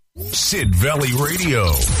Sid Valley Radio.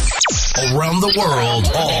 Around the world,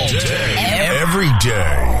 all day, every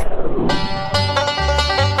day.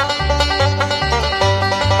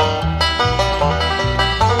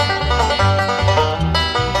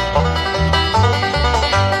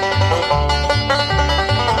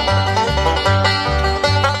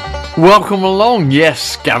 Welcome along.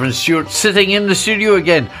 Yes, Gavin Stewart sitting in the studio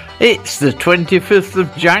again. It's the 25th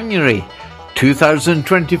of January,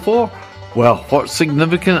 2024. Well, what's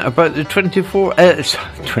significant about the 24th,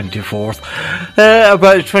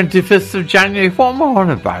 about the 25th of January? What am I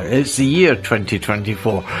on about? It's the year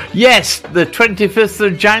 2024. Yes, the 25th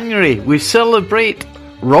of January, we celebrate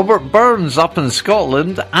Robert Burns up in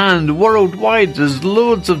Scotland, and worldwide there's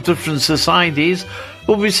loads of different societies.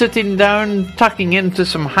 We'll be sitting down, tucking into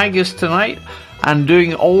some haggis tonight, and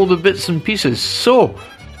doing all the bits and pieces. So,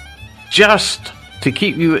 just to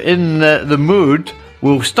keep you in the mood,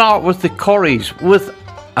 we'll start with the Corries, with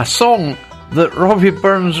a song that Robbie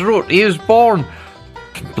Burns wrote. He was born,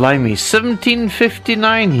 blimey,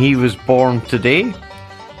 1759 he was born today.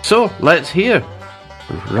 So, let's hear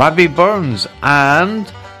Robbie Burns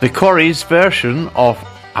and the Corries' version of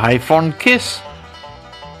I Fond Kiss.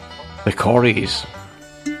 The Corries.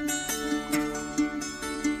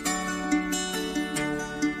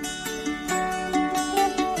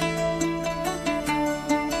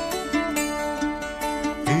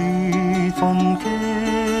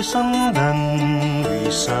 And then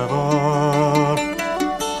we sever.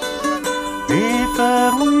 A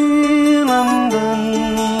farewell and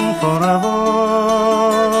then forever.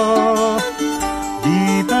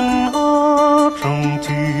 Deep in heart from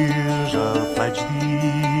tears I'll pledge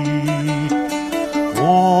thee.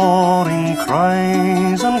 Warring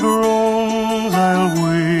cries and groans I'll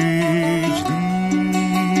wage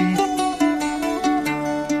thee.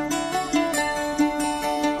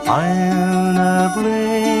 I'll never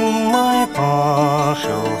blame my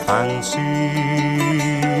partial fancy.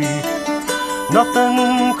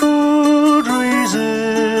 Nothing could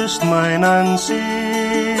resist my Nancy.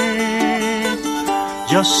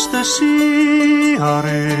 Just to see her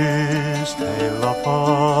is tale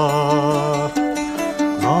apart.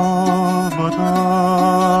 Love but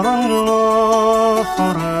her and love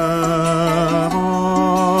forever.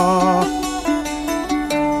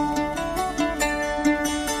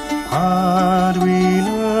 Had we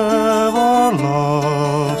never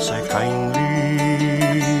loved so kindly,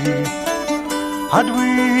 had we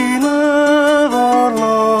never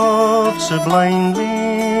loved so blindly,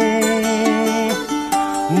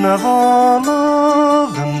 never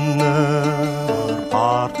loved and never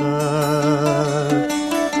parted,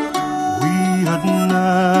 we had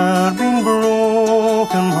never been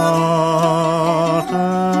broken hearted.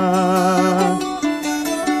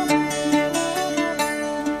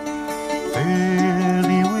 Fare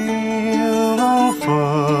thee well, thou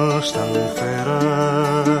first and fairest.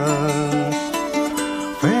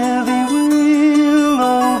 Fare thee well,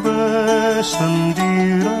 thou best and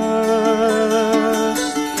dearest.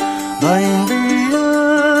 Thine be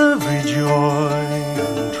every joy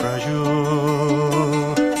and treasure,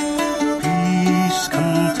 peace,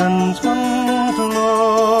 contentment,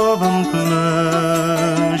 love and pleasure.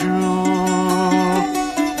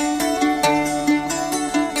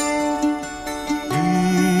 A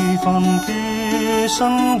fond kiss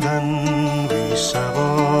and then we sever.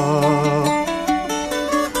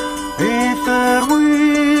 A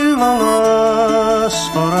farewell, alas,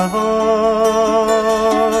 forever.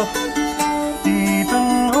 Deep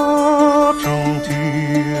in heart from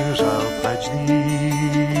tears I'll pledge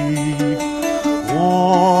thee.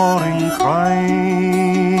 Warring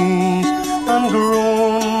cries and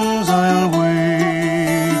groans I'll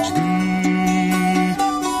wage thee.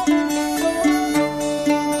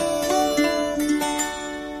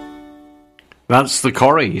 That's the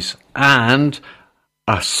Corries, and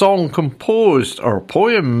a song composed, or a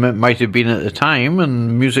poem it might have been at the time,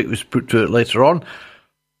 and music was put to it later on,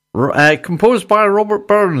 composed by Robert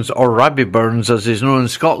Burns, or Robbie Burns as he's known in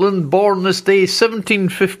Scotland, born this day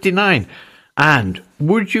 1759, and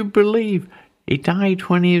would you believe he died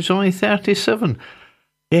when he was only 37?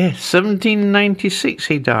 Yeah, 1796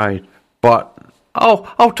 he died, but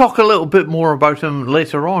I'll talk a little bit more about him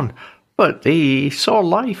later on, but he saw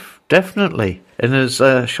life, definitely. In his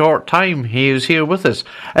short time he was here with us.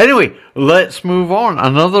 Anyway, let's move on.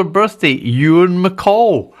 Another birthday, Ewan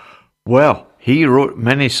MacColl. Well, he wrote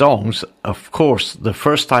many songs. Of course, The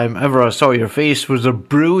First Time Ever I Saw Your Face was a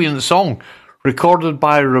brilliant song, recorded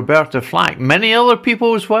by Roberta Flack. Many other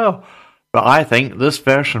people as well. But I think this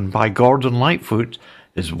version by Gordon Lightfoot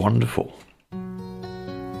is wonderful.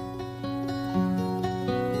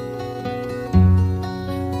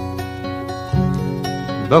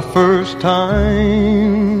 The first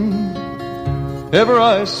time ever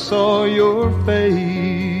I saw your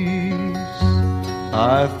face,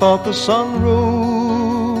 I thought the sun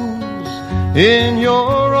rose in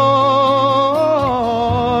your eyes,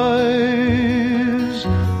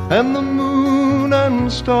 and the moon and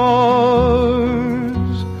stars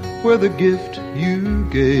were the gift you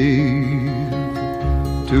gave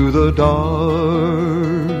to the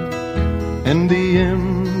dark and the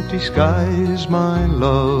empty skies, my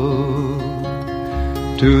love,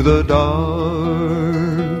 to the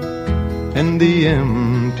dark and the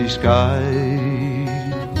empty skies.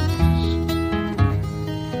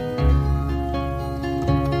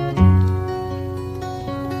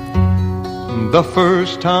 The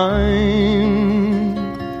first time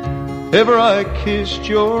ever I kissed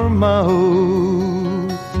your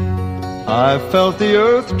mouth, I felt the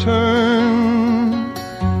earth turn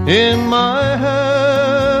in my hand,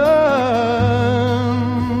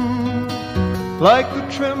 like the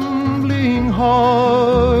trembling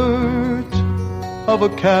heart of a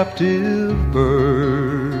captive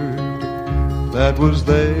bird that was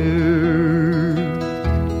there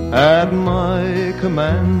at my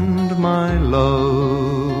command, my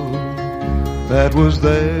love, that was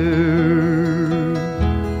there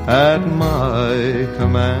at my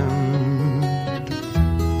command.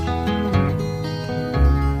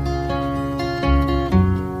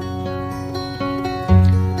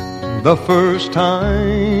 The first time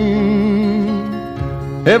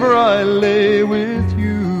ever I lay with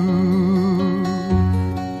you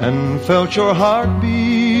and felt your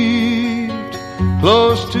heartbeat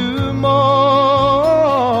close to mine,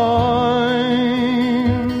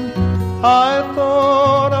 I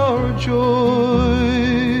thought our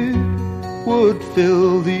joy would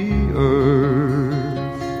fill the earth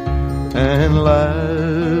and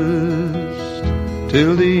last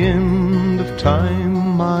till the end of time,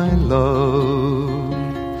 my love,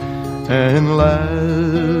 and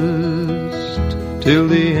last till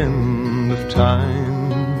the end of time.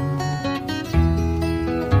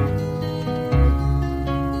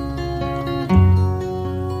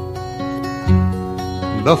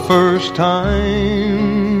 The first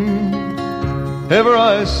time ever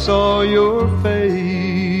I saw your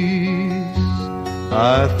face,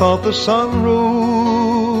 I thought the sun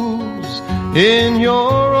rose in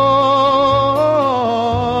your eyes,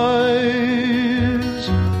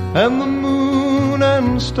 and the moon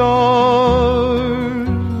and stars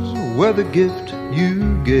were the gift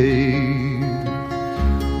you gave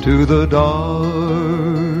to the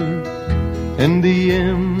dark and the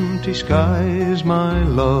empty skies, my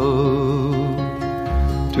love,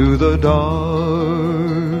 to the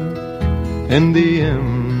dark and the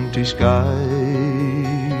empty skies.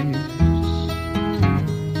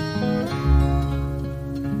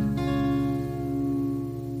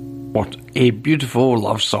 What a beautiful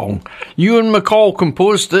love song. Ewan MacColl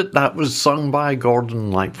composed it. That was sung by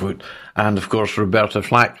Gordon Lightfoot. And of course, Roberta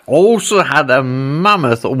Flack also had a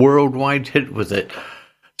mammoth worldwide hit with it.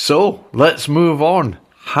 So, let's move on.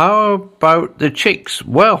 How about the Chicks?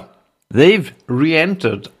 Well, they've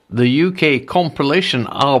re-entered the UK compilation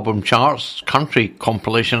album charts, country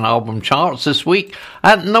compilation album charts this week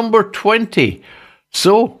at number 20.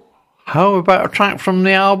 So, how about a track from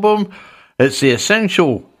the album? It's The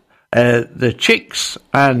Essential, The Chicks,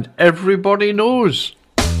 and Everybody Knows.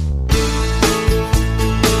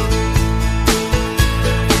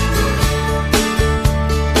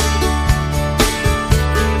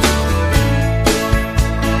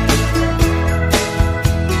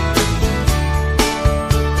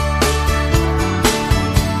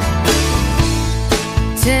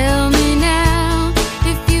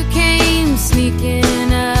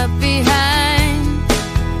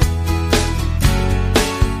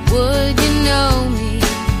 Would you know me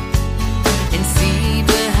and see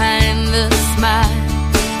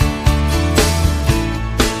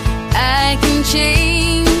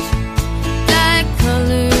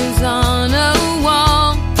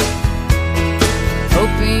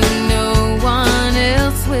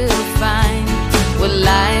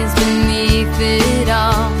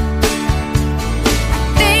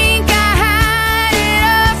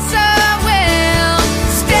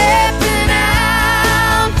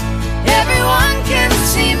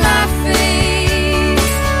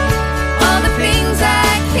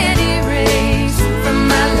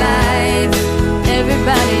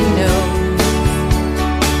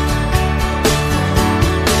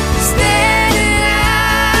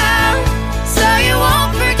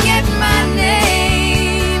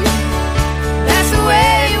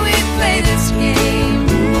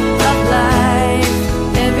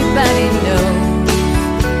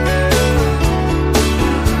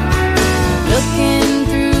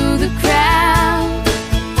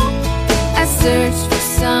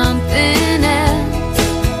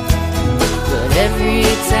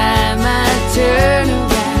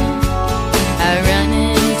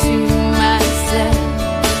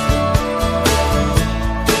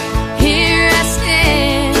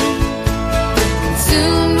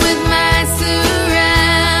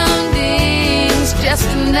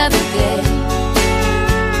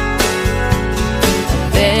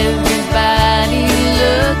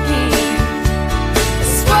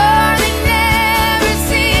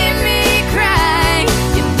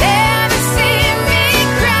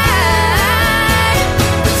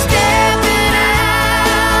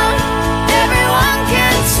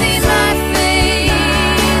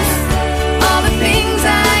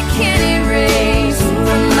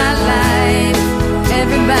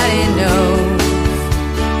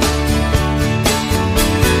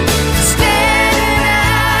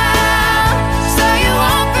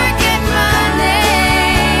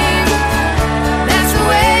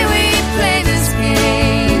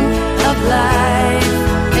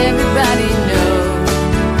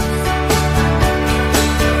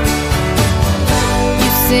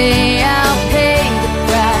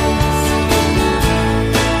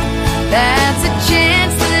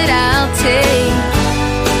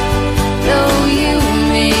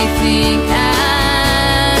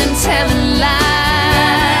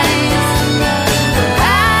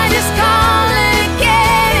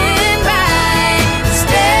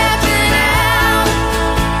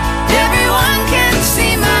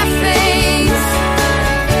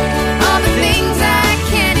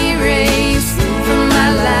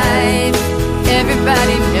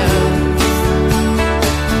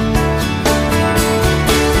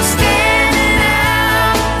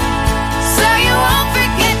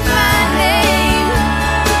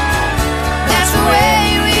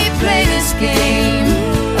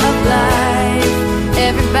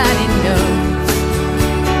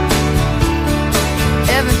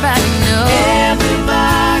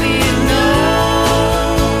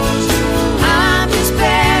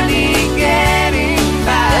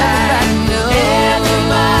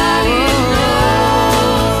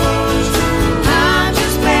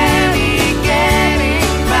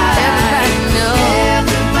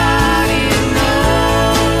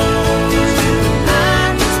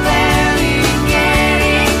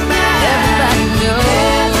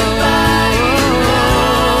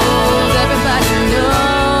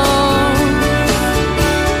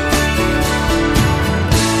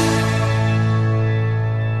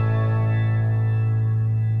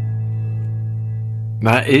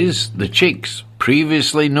That is The Chicks,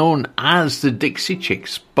 previously known as the Dixie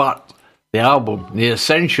Chicks, but the album, The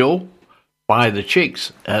Essential by The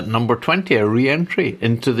Chicks, at number 20, a re-entry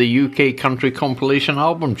into the UK country compilation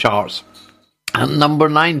album charts. At number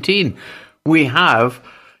 19, we have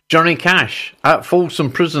Johnny Cash at Folsom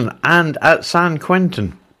Prison and at San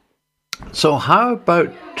Quentin. So how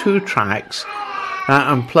about two tracks that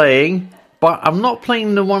I'm playing, but I'm not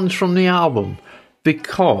playing the ones from the album,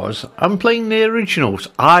 because I'm playing the originals,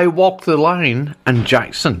 I Walk the Line and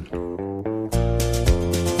Jackson.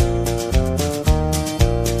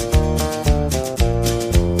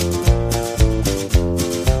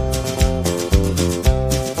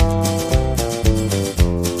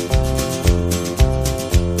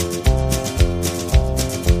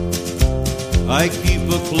 I keep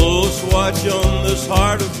a close watch on this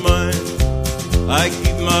heart of mine. I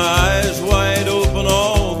keep my eyes wide open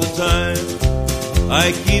all the time.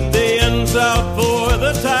 I keep the ends out for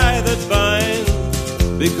the tie that binds.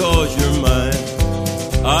 Because you're mine,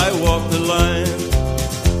 I walk the line.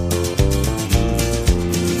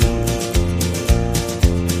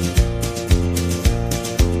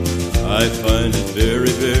 I find it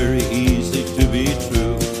very, very easy to be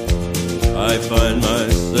true. I find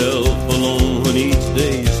myself alone when each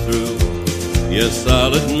day's through. Yes,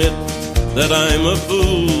 I'll admit that I'm a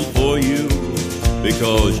fool for you.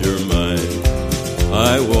 Because you're mine,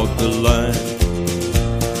 I walk the line.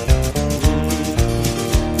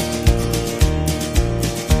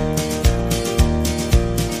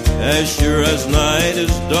 As sure as night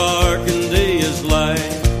is dark and day is light,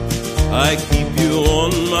 I keep you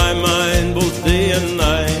on my mind both day and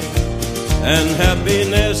night. And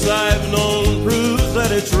happiness I've known proves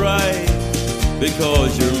that it's right.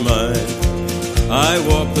 Because you're mine, I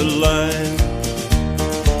walk the line.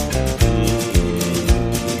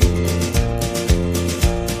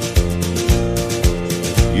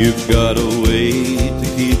 You've got a way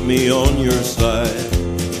to keep me on your side.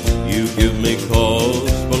 You give me cause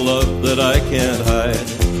for love that I can't hide.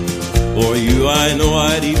 For you I know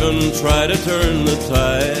I'd even try to turn the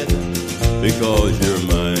tide. Because you're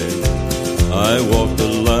mine, I walk the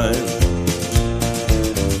line.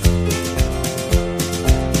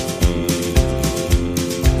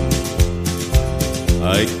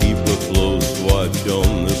 I keep a close watch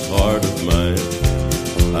on this heart of mine.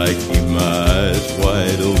 I keep my eyes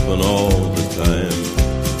wide open all the time.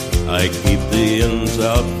 I keep the ends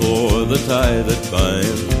out for the tie that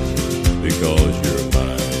binds. Because you're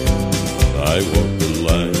mine, I walk the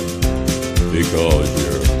line. Because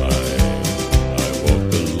you're mine, I walk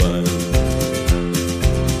the line.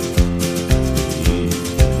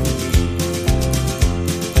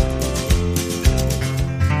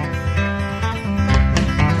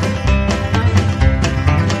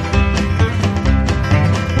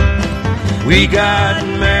 We got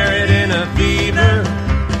married in a fever,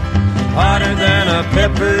 hotter than a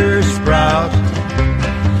pepper sprout.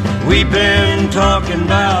 We've been talking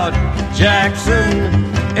about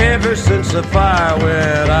Jackson ever since the fire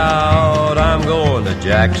went out. I'm going to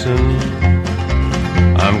Jackson,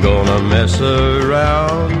 I'm gonna mess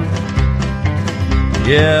around.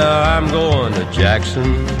 Yeah, I'm going to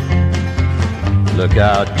Jackson. Look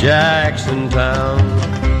out, Jackson Town.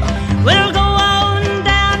 We'll go on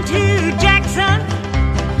down to Jackson.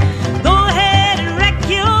 Go ahead and wreck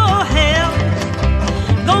your hell.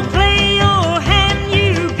 Go play your hand,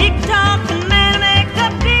 you big talking man. Make a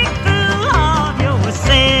big fool of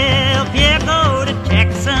yourself. Yeah, go to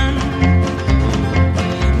Jackson.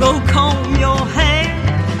 Go comb your hair.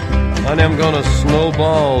 Honey, I'm gonna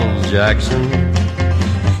snowball Jackson.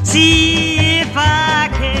 See if I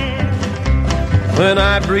care. When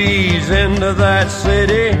I breeze into that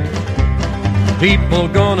city, people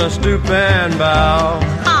gonna stoop and bow.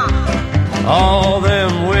 All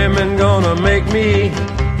them women gonna make me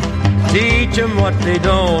teach them what they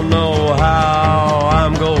don't know how.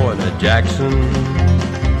 I'm going to Jackson.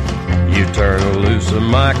 You turn loose of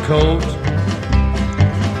my coat,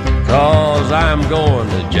 'cause I'm going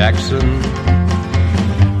to Jackson.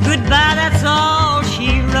 Goodbye, that's all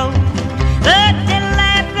she wrote. But they'll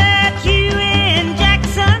laugh at you in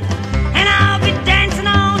Jackson, and I'll be dancing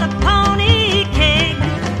on a pony keg.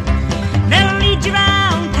 They'll lead you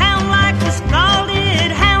around town like a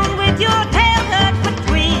scalded hound with your tail tucked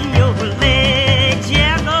between your legs.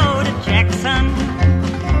 Yeah, go to Jackson,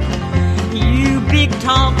 you big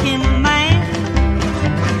talking man,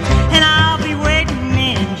 and I'll be waiting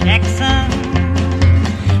in Jackson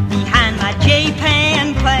behind my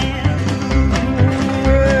J-Pan plan.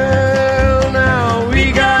 Well, now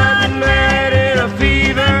we got married in a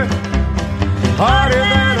fever, hotter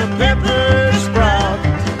than a pepper sprout.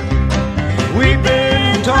 We've been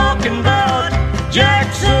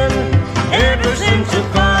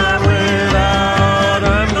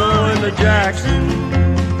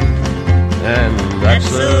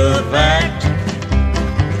a fact.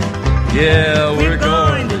 Yeah, we're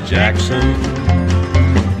going to Jackson.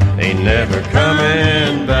 Ain't never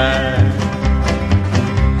coming back.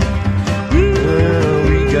 Well,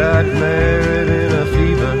 we got married in a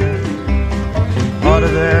fever, hotter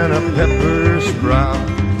than a pepper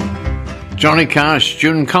sprout. Johnny Cash,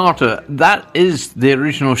 June Carter, that is the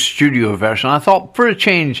original studio version. I thought for a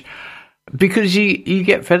change, because you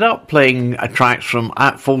get fed up playing tracks from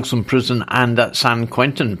At Folsom Prison and at San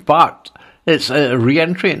Quentin, but it's a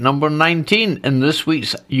re-entry at number 19 in this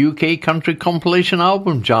week's UK Country Compilation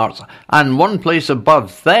Album Charts, and one place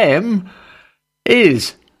above them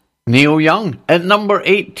is Neil Young at number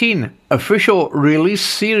 18, official release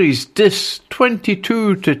series discs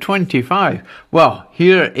 22 to 25. Well,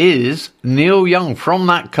 here is Neil Young from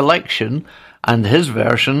that collection and his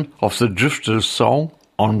version of the Drifters song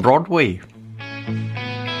on Broadway.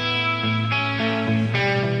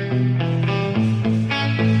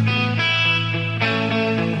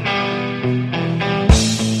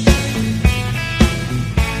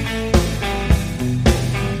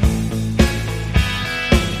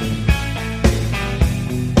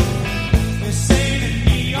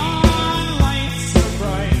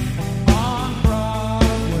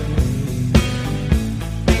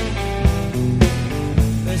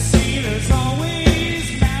 There's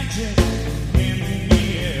always magic in the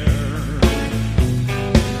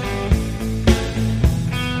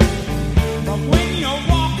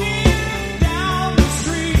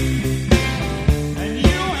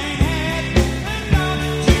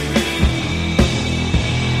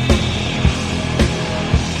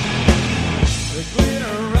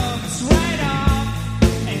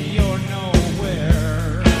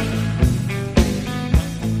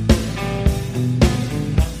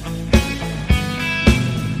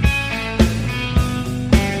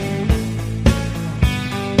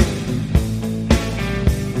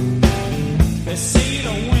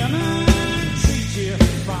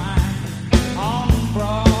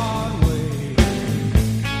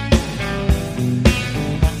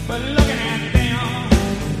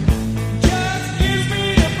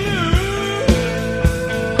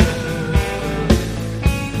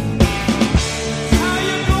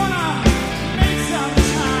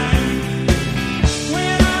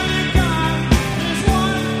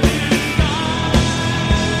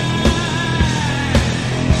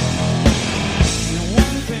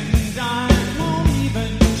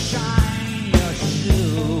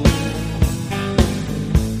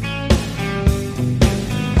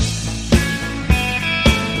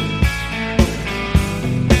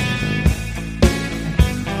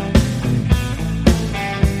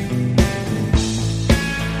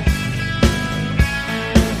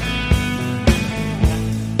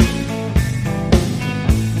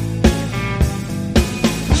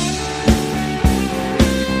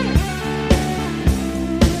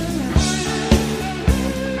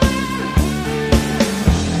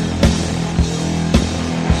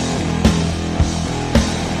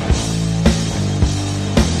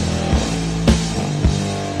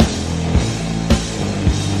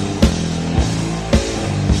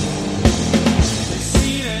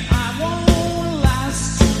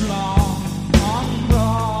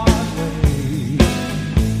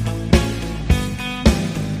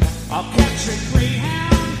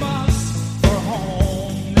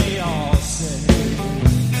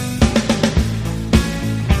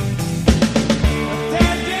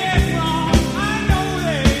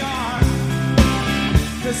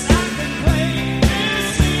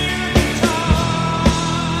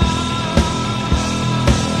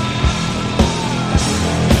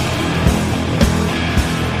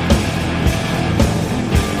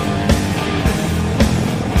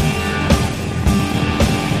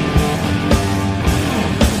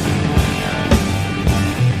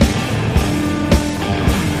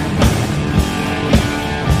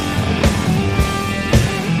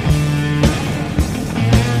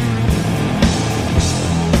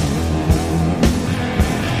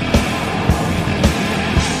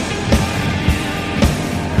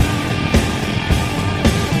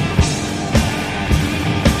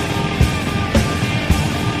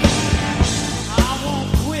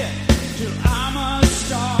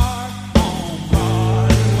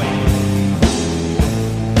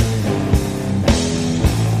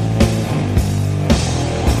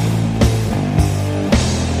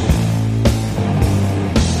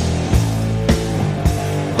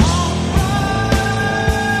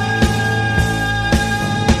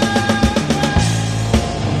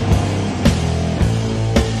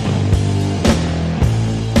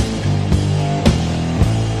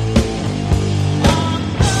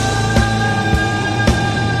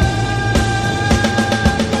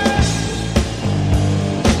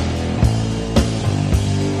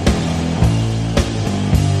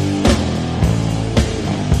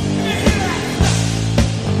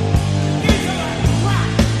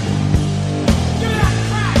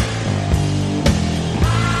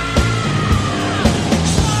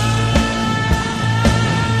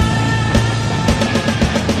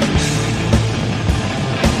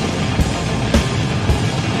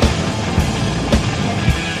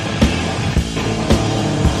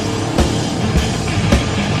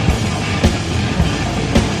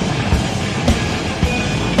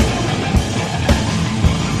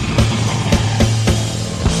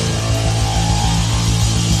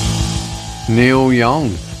Neil Young,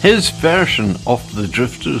 his version of the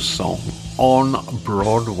Drifters song on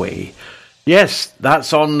Broadway. Yes,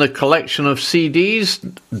 that's on the collection of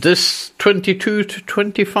CDs, discs 22 to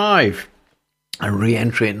 25. A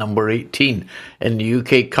re-entry at number 18 in the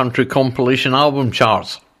UK Country Compilation Album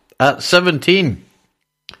Charts. At 17,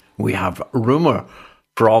 we have Rumour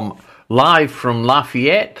from Live from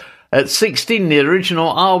Lafayette. At 16, the original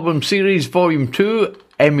album series Volume 2,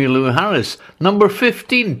 Emmylou Harris. Number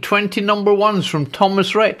 15, 20 number ones from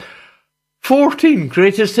Thomas Rhett. 14,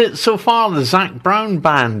 greatest hits so far, the Zac Brown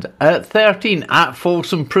Band. At 13, At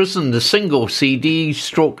Folsom Prison, the single CD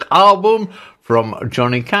stroke album from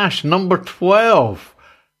Johnny Cash. Number 12,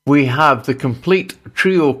 we have the complete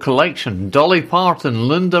trio collection, Dolly Parton,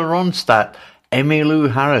 Linda Ronstadt,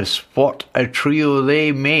 Emmylou Harris. What a trio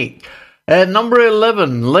they make. At number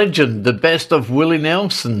 11, Legend, the best of Willie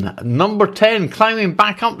Nelson. Number 10, climbing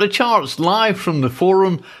back up the charts, live from the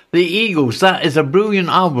Forum, The Eagles. That is a brilliant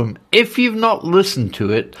album. If you've not listened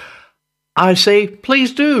to it, I say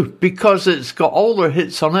please do, because it's got all their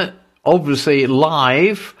hits on it, obviously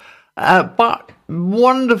live, but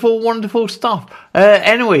wonderful, wonderful stuff.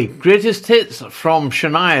 Anyway, greatest hits from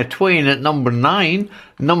Shania Twain at number 9.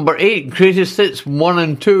 Number 8, greatest hits 1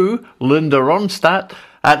 and 2, Linda Ronstadt.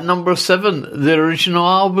 At number 7, the original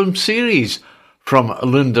album series from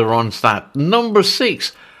Linda Ronstadt. Number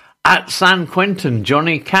 6, At San Quentin,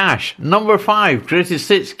 Johnny Cash. Number 5, greatest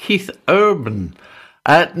hits, Keith Urban.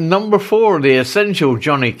 At number 4, The Essential,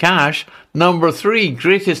 Johnny Cash. Number 3,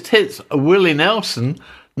 greatest hits, Willie Nelson.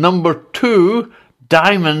 Number 2,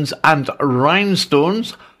 Diamonds and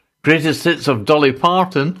Rhinestones, greatest hits of Dolly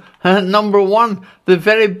Parton. And number 1, the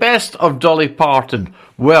very best of Dolly Parton.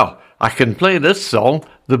 Well, I can play this song,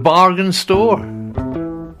 The Bargain Store.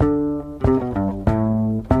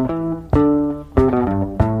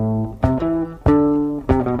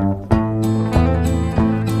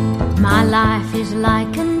 My life is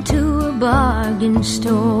likened to a bargain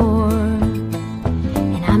store,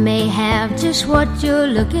 and I may have just what you're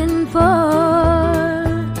looking for.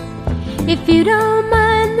 If you don't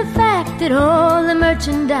mind the fact that all the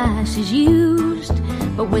merchandise is used,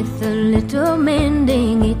 but with a little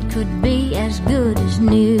mending it could be as good as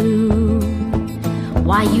new.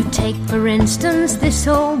 Why, you take for instance this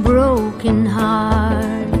old broken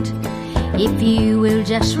heart. If you will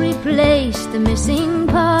just replace the missing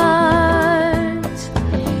parts,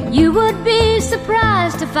 you would be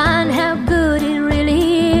surprised to find how good it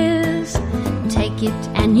really is. Take it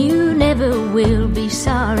and you never will be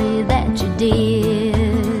sorry that you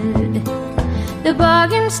did. The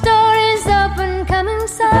bargain store is open, come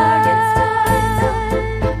inside.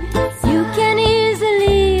 You can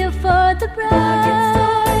easily afford the price.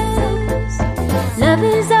 Love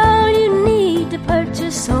is all you need to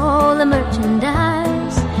purchase all the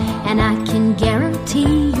merchandise, and I can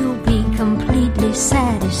guarantee you'll be completely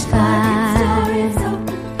satisfied.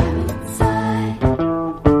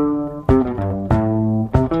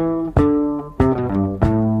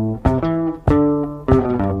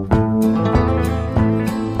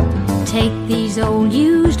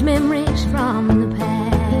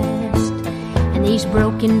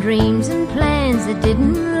 Broken dreams and plans that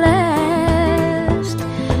didn't last,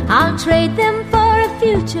 I'll trade them for a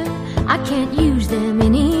future. I can't use them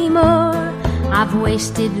anymore. I've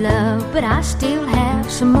wasted love, but I still have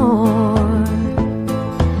some more.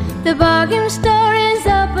 The bargain store is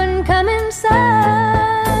open, come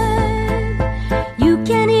inside. You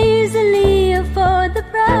can easily afford the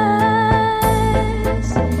price.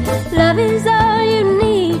 Love is all you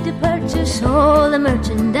need to purchase all the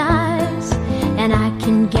merchandise, and I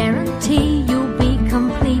can guarantee you'll be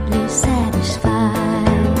completely satisfied.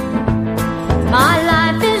 My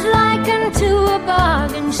life is likened to a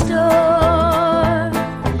bargain store,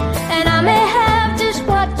 and I may have just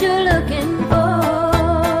what you're looking for.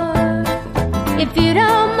 If you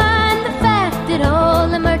don't mind the fact that all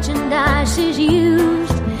the merchandise is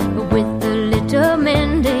used, but with a little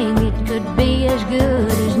mending it could be as good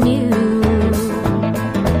as new.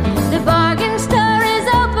 The bargain store is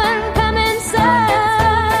open, come inside.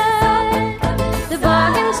 The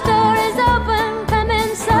bargain store is open, come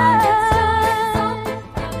inside.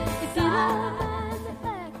 If you don't mind the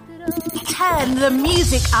fact that Turn the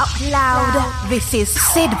music up loud. This is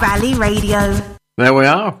Sid Valley Radio. There we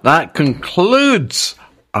are. That concludes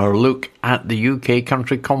our look at the UK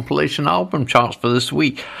Country Compilation Album Charts for this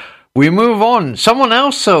week. We move on. Someone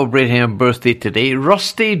else celebrating a birthday today,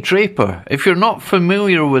 Rusty Draper. If you're not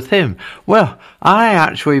familiar with him, well, I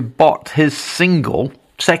actually bought his single,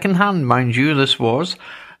 second-hand, mind you, this was,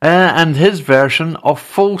 and his version of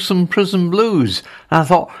Folsom Prison Blues. And I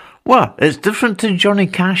thought, Well, it's different to Johnny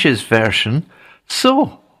Cash's version,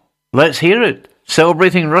 so let's hear it.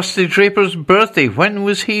 Celebrating Rusty Draper's birthday. When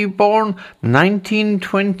was he born?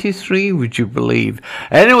 1923, would you believe?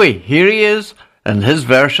 Anyway, here he is, and his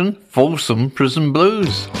version, Folsom Prison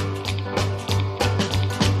Blues.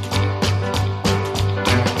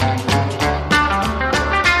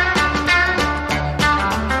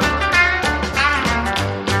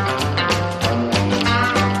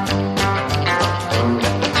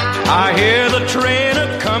 I hear the train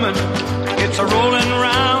a-comin', it's a-rollin'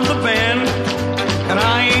 round the bend, and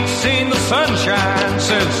I ain't seen the sunshine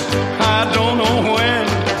since I don't know when.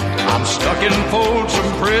 I'm stuck in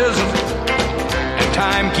Folsom Prison, and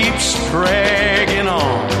time keeps dragging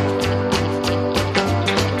on.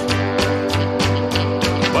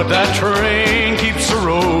 But that train keeps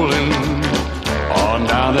a-rollin' on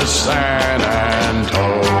down to San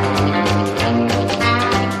Antone.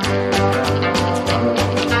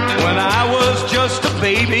 Just a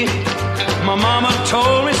baby, my mama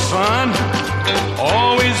told me, son,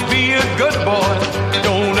 always be a good boy,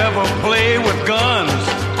 don't ever play with guns.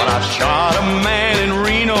 But I shot a man in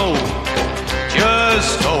Reno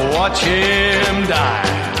just to watch him die.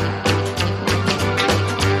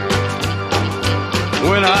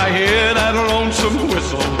 When I hear that lonesome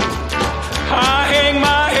whistle, I hang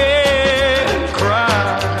my head and cry.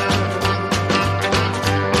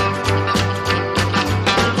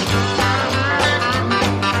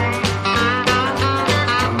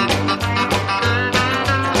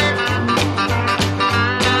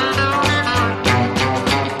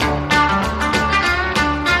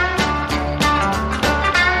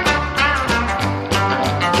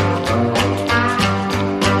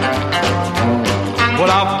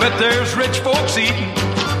 Bet there's rich folks eating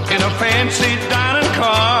in a fancy dining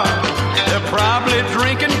car. They're probably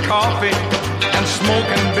drinking coffee and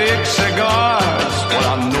smoking big cigars. Well,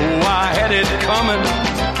 I know I had it coming.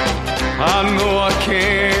 I know I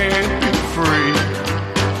can't be free.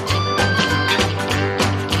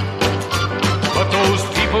 But those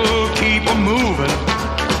people keep a-moving,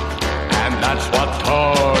 and that's what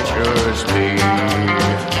tortures me.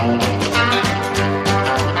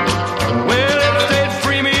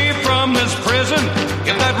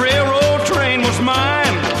 If that railroad train was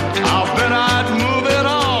mine, I'll bet I'd move it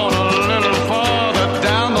on a little farther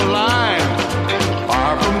down the line.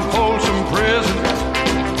 Far from Folsom Prison,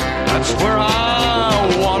 that's where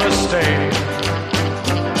I want to stay.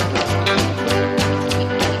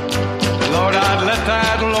 Lord, I'd let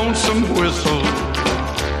that lonesome whistle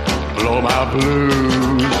blow my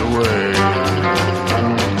blues away.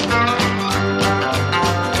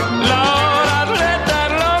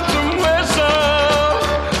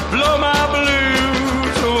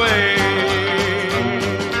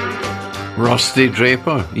 Rusty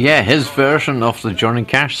Draper, yeah, his version of the Johnny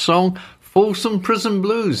Cash song, Folsom Prison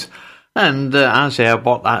Blues. And I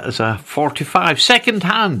bought that as a 45 second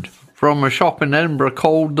hand from a shop in Edinburgh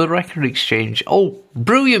called The Record Exchange. Oh,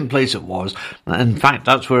 brilliant place it was. In fact,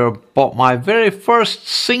 that's where I bought my very first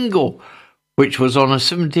single, which was on a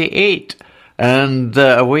 78. And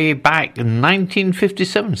way back in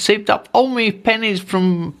 1957, saved up all my pennies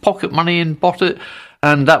from pocket money and bought it.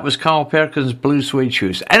 And that was Carl Perkins' Blue Suede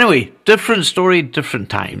Shoes. Anyway, different story, different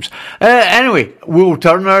times. Anyway, we'll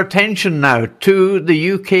turn our attention now to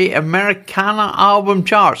the UK Americana album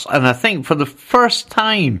charts. And I think for the first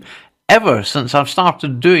time ever since I've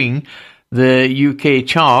started doing the UK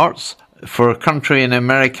charts for country and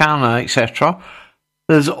Americana, etc.,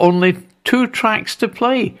 there's only 2 tracks to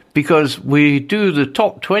play, because we do the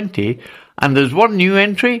top 20 and there's one new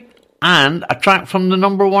entry and a track from the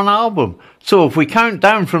number 1 album. So if we count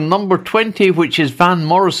down from number 20, which is Van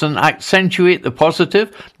Morrison, Accentuate the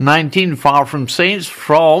Positive, 19, Far From Saints,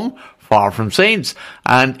 from Far From Saints,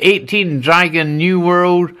 and 18, Dragon, New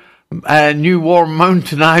World, New Warm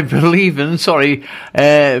Mountain, I Believe In,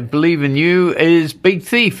 Believe In You, is Big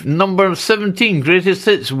Thief. Number 17, Greatest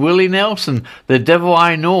Hits, Willie Nelson, The Devil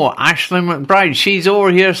I Know, Ashley McBride, she's over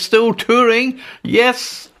here still touring,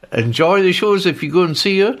 yes. Enjoy the shows if you go and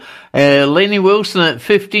see her. Lainey Wilson at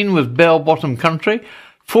 15 with Bell Bottom Country.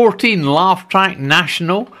 14, Laugh Track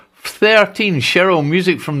National. 13, Cheryl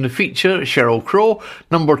Music from the Feature, Sheryl Crow.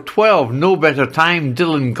 Number 12, No Better Time,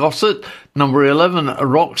 Dylan Gossett. Number 11,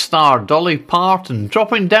 Rockstar, Dolly Parton.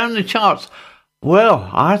 Dropping down the charts. Well,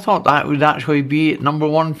 I thought that would actually be at number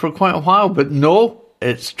 1 for quite a while, but no.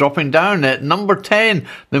 It's dropping down at number 10.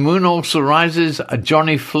 The Moon Also Rises,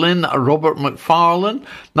 Johnny Flynn, Robert McFarlane.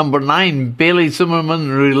 Number 9, Bailey Zimmerman,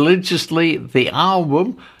 Religiously, the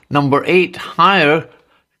album. Number 8, Higher,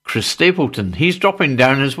 Chris Stapleton, he's dropping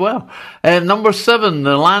down as well. Number 7,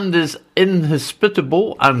 The Land is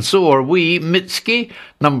Inhospitable, and So Are We, Mitski.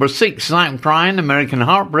 Number 6, Zach Bryan, American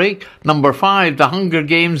Heartbreak. Number 5, The Hunger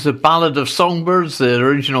Games, The Ballad of Songbirds, the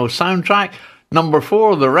original soundtrack. Number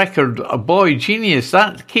 4, the record Boy Genius.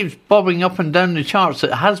 That keeps bobbing up and down the charts.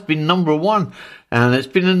 It has been number 1, and it's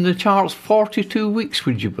been in the charts 42 weeks,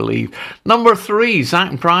 would you believe? Number 3,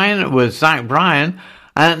 Zach Bryan with Zach Bryan.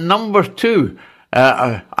 And number 2,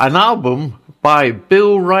 an album by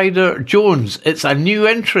Bill Ryder Jones. It's a new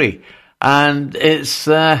entry, and it's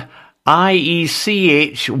IECHYD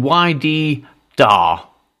DA.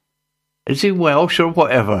 Is he Welsh or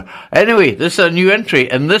whatever? Anyway, this is a new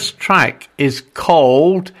entry, and this track is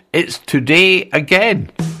called It's Today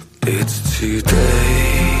Again. It's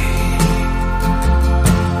today,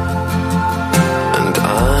 and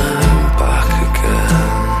I'm back again.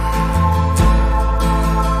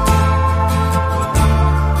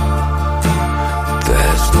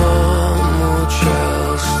 There's not much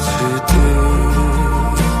else to do.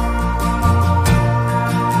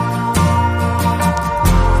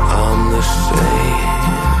 I'm the same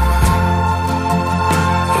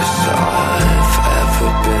as I've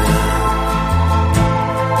ever been.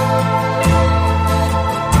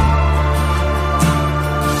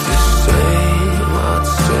 The same I'd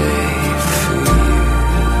say for you.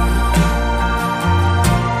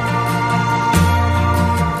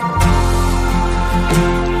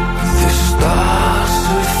 The stars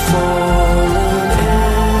have fallen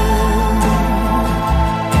in.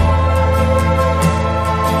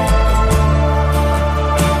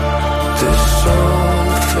 The sun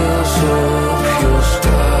fills up your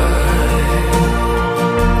sky.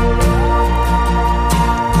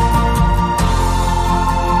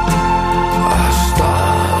 Our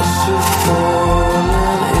stars have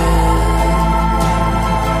fallen in.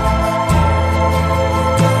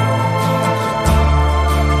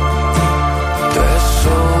 There's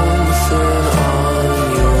something on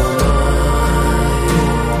your mind,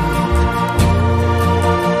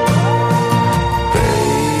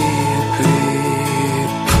 baby.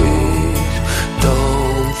 Please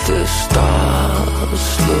don't the stars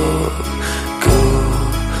look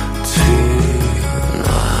good tonight?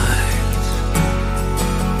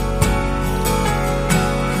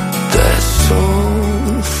 There's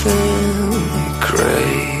something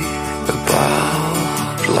great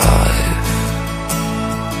about life.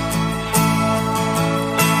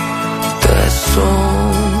 There's something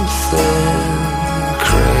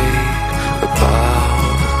great about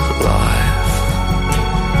life.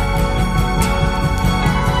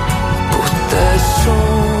 But there's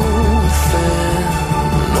something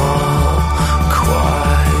not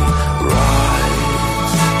quite right.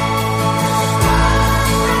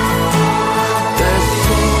 There's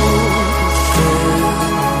something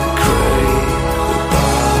great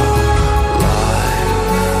about life.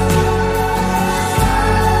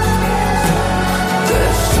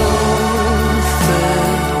 There's something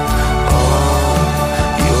on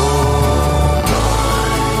your mind. There's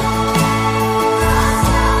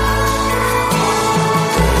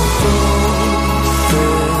something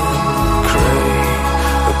great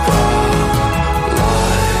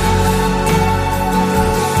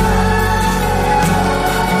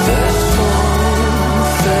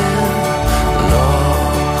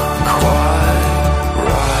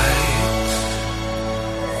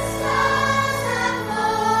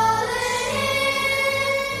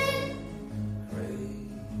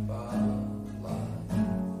about life.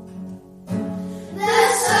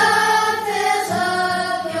 There's something not quite right. The sun fills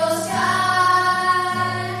up your sky.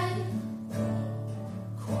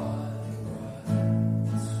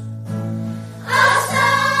 Our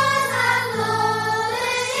stars have fallen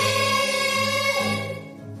in.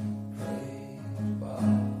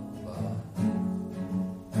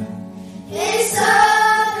 The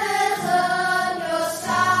sun fills up your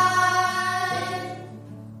sky.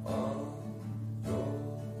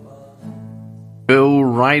 Bill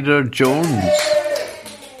Ryder Jones.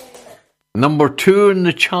 Number 2 in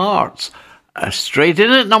the charts. Straight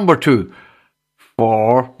in at number 2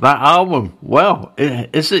 for that album. Well,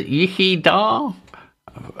 is it Yichyd Da?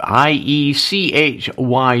 IECHYD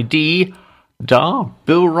Da.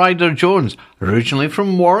 Bill Ryder Jones, originally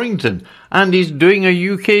from Warrington. And he's doing a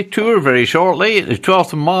UK tour very shortly. The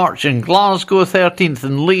 12th of March in Glasgow, 13th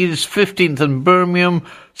in Leeds, 15th in Birmingham,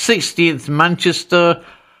 16th Manchester,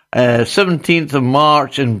 17th of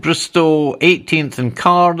March in Bristol, 18th in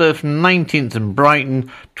Cardiff, 19th in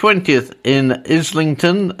Brighton, 20th in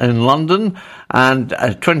Islington in London, and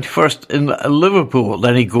 21st in Liverpool.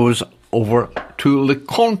 Then he goes over to Le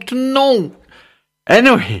Continent.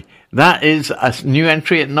 Anyway, That is a new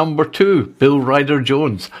entry at number 2, Bill Ryder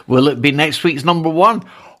Jones. Will it be next week's number 1?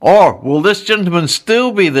 Or will this gentleman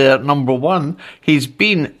still be there at number 1? He's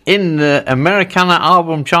been in the Americana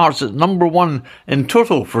album charts at number 1 in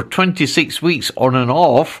total for 26 weeks on and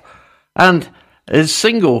off. And his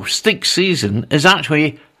single, Stick Season, is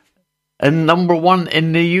actually in number 1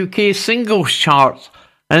 in the UK singles charts.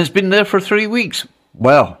 And it's been there for 3 weeks.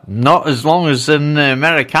 Well, not as long as in the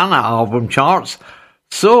Americana album charts.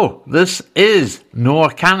 So, this is Noah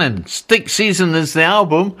Kahan. Stick Season is the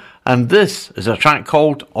album, and this is a track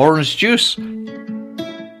called Orange Juice.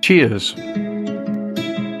 Cheers.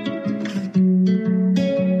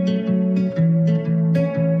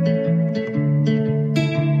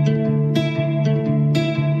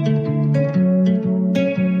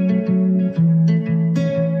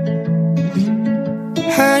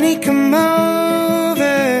 Honey, come over.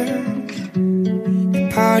 The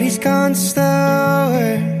party's gone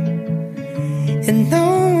slower, and no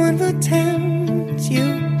one will tempt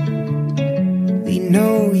you. We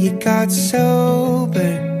know you got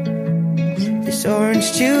sober. There's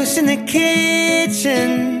orange juice in the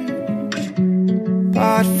kitchen,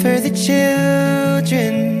 bought for the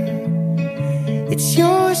children. It's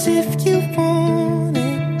yours if you want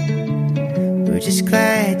it. We're just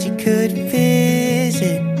glad you could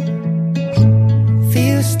visit.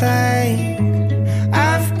 Feels like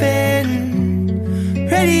I've been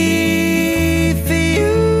ready for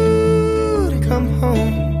you to come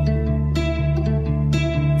home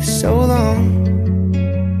for so long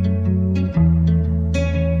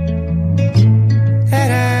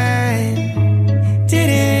that I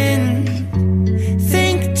didn't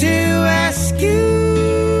think to ask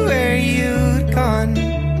you where you'd gone.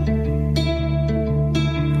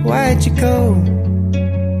 Why'd you go?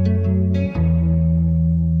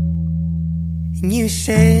 And you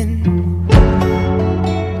said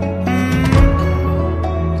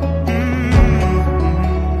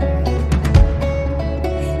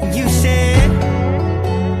you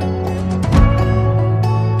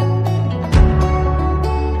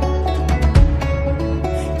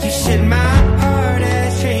said my heart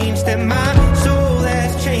has changed, that my soul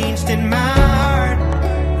has changed, in my heart,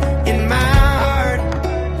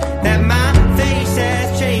 that my face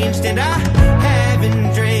has changed, and I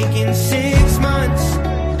haven't drank in 6 months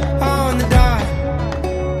on the dot.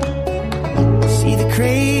 See the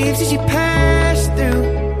graves as you pass through,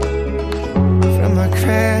 from our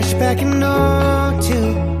crash back in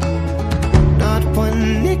 02. Not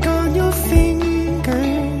one nick on your finger.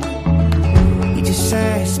 You just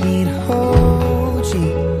asked me to hold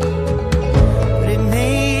you, but it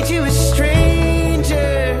made you a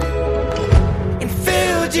stranger and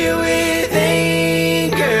filled you with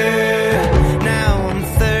anger. Now I'm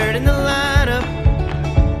third in the lineup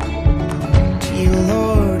to your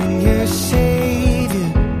Lord and your Savior.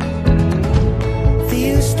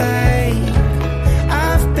 Feels like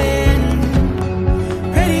I've been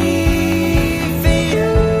ready for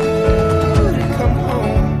you to come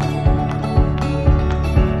home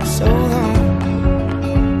so long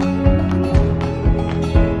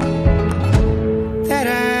that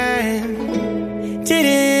I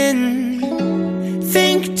didn't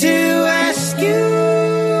think to ask you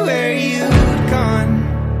where you'd gone.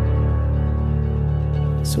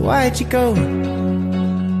 So why'd you go?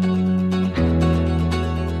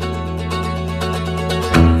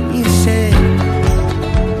 You said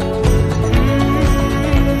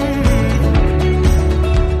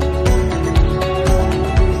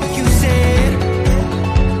you said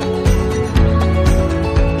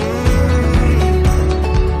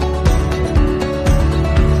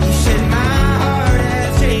you said my heart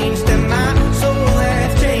has changed, and my soul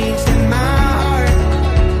has changed, and my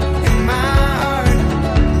heart,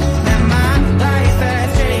 that my life has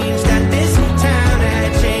changed, that this town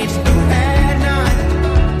had changed. You had not,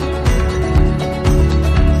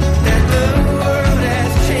 that the world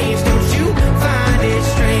has changed. Don't you find it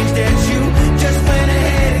strange that you just went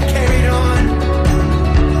ahead and carried on?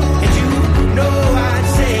 And you know I'd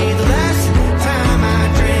say the last time I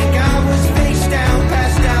drank, I was face down,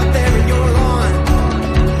 passed out there in your lawn.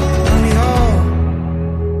 And we all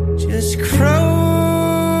just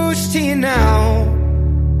close to you now.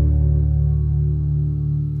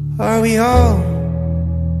 Are we all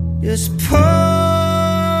just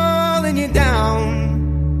pulling you down?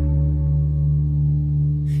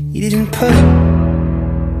 You didn't put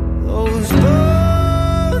those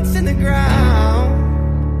bones in the ground.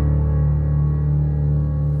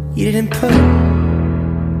 You didn't put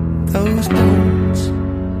those bones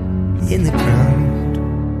in the ground.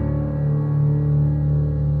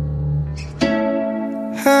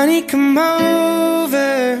 Honey, come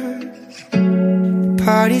over. The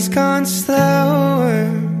party's gone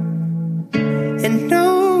slower, and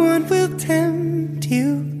no one will tempt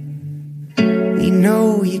you. We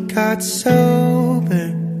know you got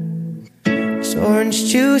sober. There's orange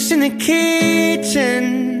juice in the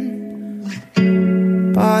kitchen,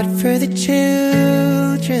 bought for the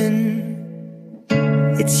children.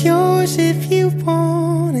 It's yours if you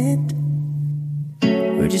want it.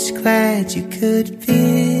 We're just glad you could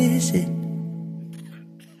visit.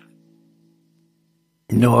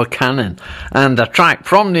 Noah Cannon, and a track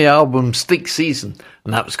from the album Stick Season,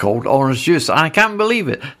 and that was called Orange Juice. I can't believe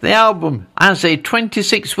it. The album has a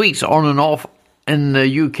 26 weeks on and off in the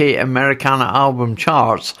UK Americana album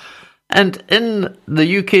charts, and in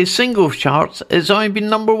the UK singles charts it's only been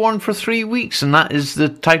number one for 3 weeks, and that is the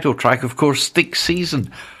title track, of course, Stick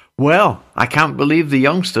Season. Well, I can't believe the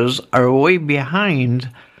youngsters are way behind,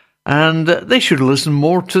 and they should listen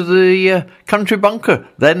more to the Country Bunker.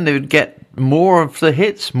 Then they would get more of the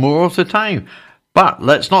hits more of the time. But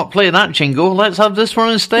let's not play that jingle. Let's have this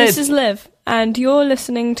one instead. This is Liv, and you're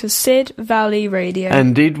listening to Sid Valley Radio.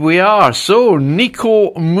 Indeed we are. So,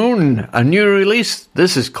 Nico Moon, a new release.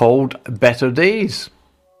 This is called Better Days.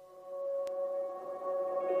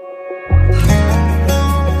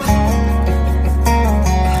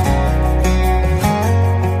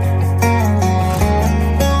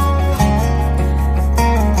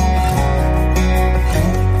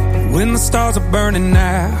 When the stars are burning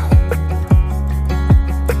out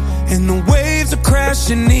and the waves are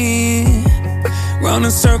crashing in, running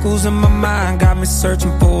circles in my mind, got me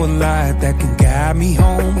searching for a light that can guide me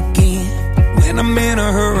home again. When I'm in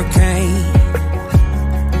a hurricane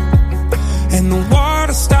and the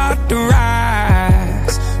water start to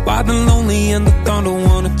rise, while the lonely and the thunder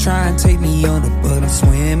wanna try and take me under, but I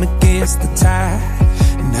swim against the tide.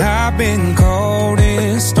 And I've been caught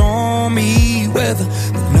in stormy weather,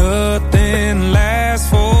 but nothing lasts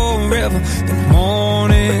forever. The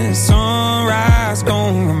morning sunrise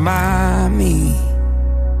gonna remind me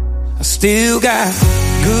I still got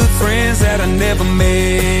good friends that I never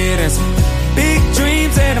met, and some big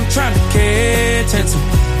dreams that I'm trying to catch, and some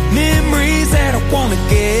memories that I wanna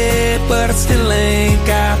get, but I still ain't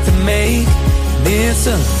got to make. And it's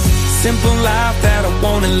a simple life that I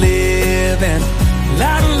wanna live, and a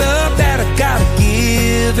lot of love that I gotta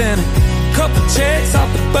give, and a couple checks off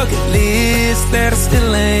the bucket list that I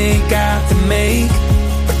still ain't got to make.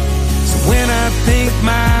 So when I think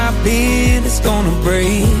my being is gonna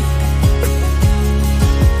break,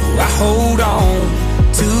 I hold on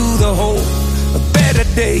to the hope of better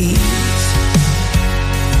days.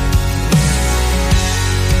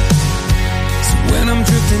 So when I'm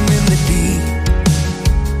drifting in the deep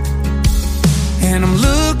and I'm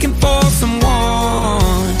looking for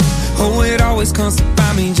someone, oh, it always comes to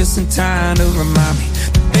find me just in time to remind me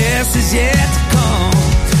the best is yet to come.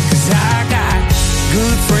 'Cause I got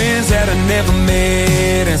good friends that I never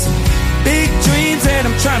met, and some big dreams that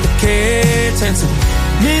I'm trying to catch, and some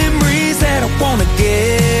memories that I wanna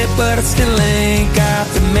get, but I still ain't got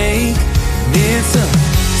to make. And it's a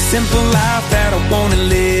simple life that I wanna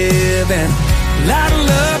live, and a lot of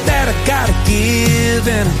love that I gotta give,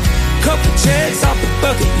 and a couple checks off the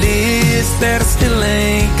bucket list that I still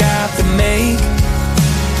ain't got to make.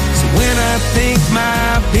 So when I think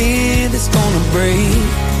my being is gonna break,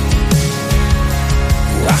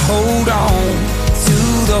 I hold on to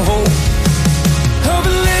the hope of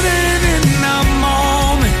living in the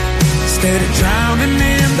moment instead of drowning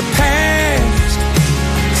in the past.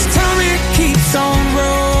 This time it keeps on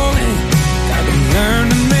rolling, gotta learn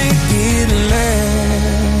to make it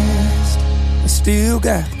last. I still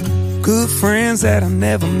got good friends that I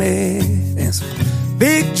never met, and some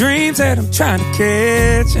big dreams that I'm trying to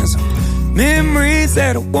catch, and some memories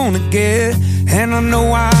that I wanna get, and I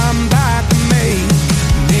know I'm about to make.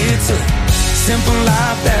 And it's a simple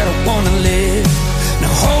life that I wanna live, and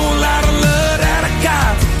a whole lot of love that I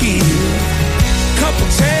got to give. Couple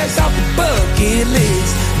checks off the bucket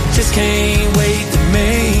list, just can't wait to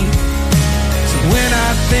make. So when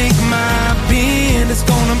I think my being is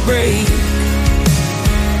gonna break,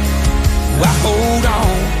 I hold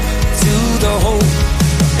on to the hope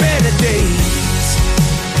of better days.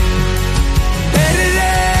 Better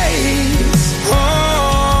days.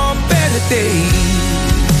 Oh, better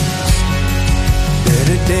days.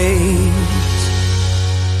 Better days.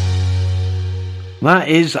 That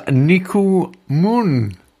is Nico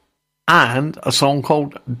Moon, and a song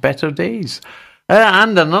called Better Days.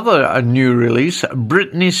 And another new release,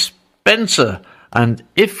 Brittany Spencer, and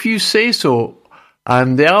If You Say So.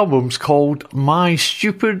 And the album's called My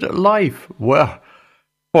Stupid Life. Well,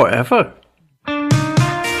 whatever.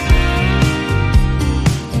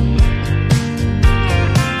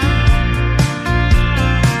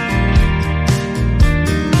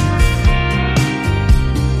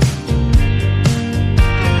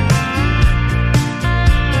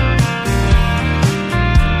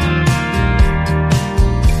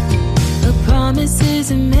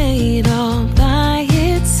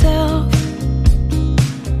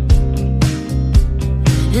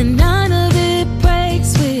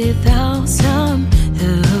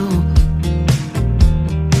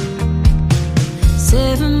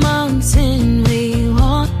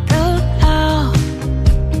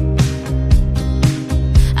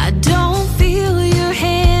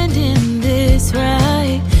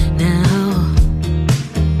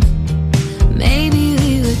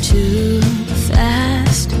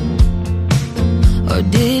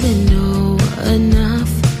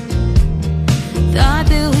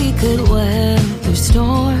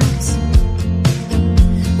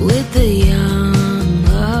 the young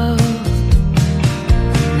love.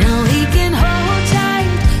 Now we can hold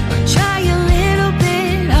tight or try a little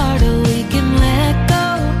bit harder. We can let go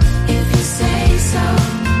if you say so.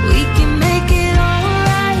 We can make it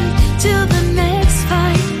alright till the next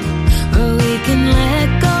fight, or we can let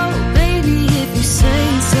go, baby, if you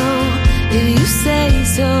say so. If you say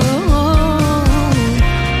so.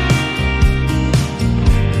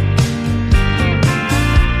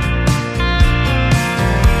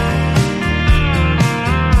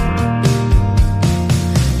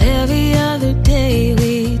 Every other day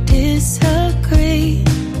we disagree,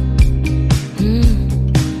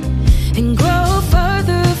 and grow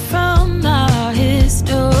further from our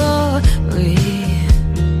history.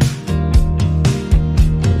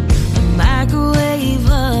 A microwave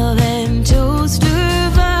love and toaster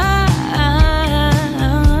vows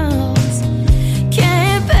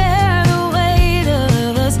can't bear the weight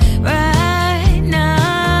of us right now.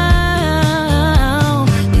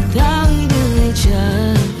 We thought we knew each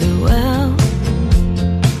other well,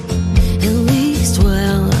 at least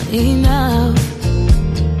well enough.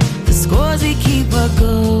 The scores we keep are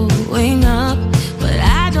going up, but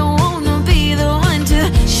I don't wanna be the one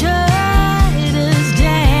to shut us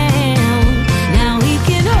down. Now we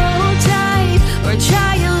can hold tight or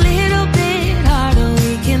try a little bit harder.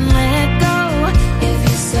 We can let go if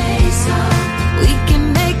you say so. We can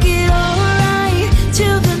make it alright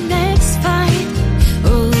till the next fight,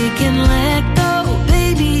 or we can let go,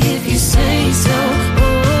 baby, if you say so.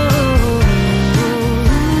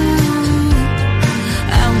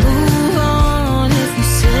 I'll move on if you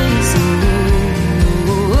say so.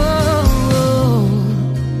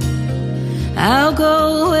 I'll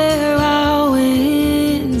go where our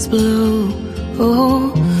winds blow.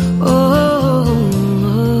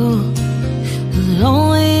 But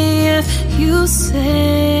only if you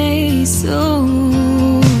say so.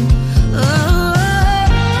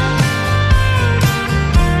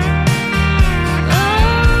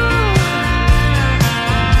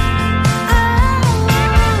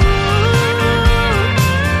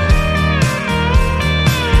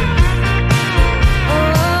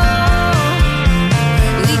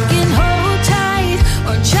 We can hold tight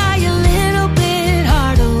or try a little bit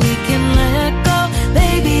harder. We can let go,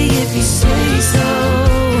 baby, if you say so.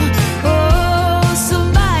 Oh,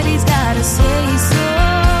 somebody's gotta say so.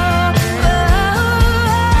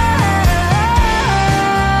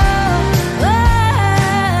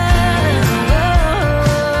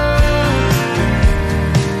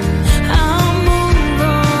 I'll move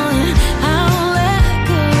on, I'll let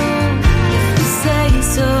go if you say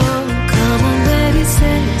so. Come on, baby,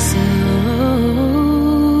 say so.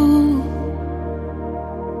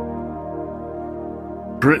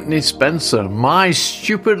 Brittany Spencer, My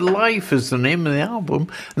Stupid Life is the name of the album,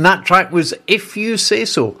 and that track was If You Say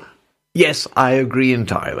So. Yes, I agree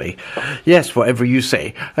entirely. Yes, whatever you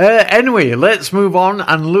say. Anyway, let's move on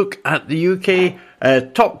and look at the UK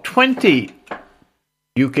top 20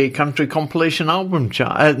 UK country compilation album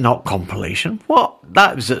chart. Not compilation. What?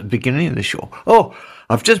 That was at the beginning of the show. Oh,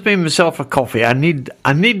 I've just made myself a coffee. I need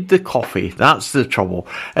the coffee. That's the trouble.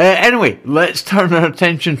 Anyway, let's turn our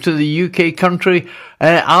attention to the UK country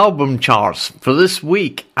album charts for this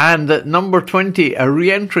week. And at number 20, a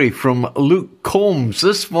re-entry from Luke Combs.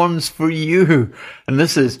 This one's for you. And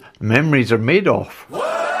this is Memories Are Made Of.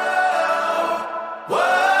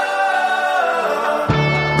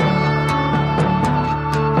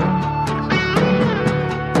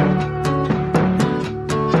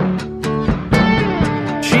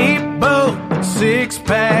 Cheap boat,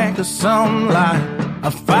 six-pack of sunlight, a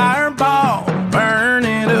fireball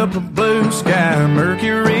burning up a blue sky.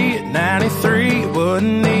 Mercury at 93,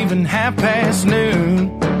 wasn't even noon.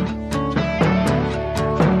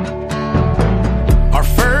 Our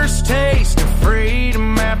first taste of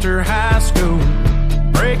freedom after high school,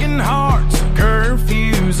 breaking hearts,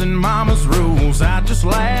 curfews, and mama's rules. I just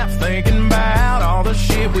laugh thinking about all the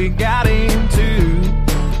shit we got into.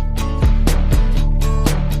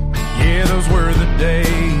 Yeah, those were the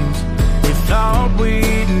days we thought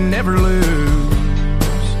we'd never lose.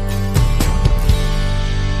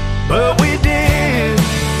 But we did,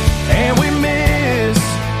 and we miss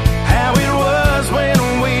how it was when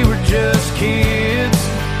we were just kids.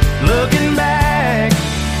 Looking back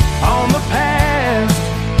on the past,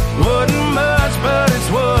 wasn't much, but it's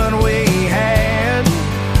what we had.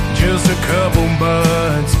 Just a couple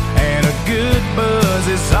buds and a good buzz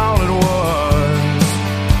is all it was.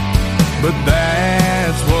 But that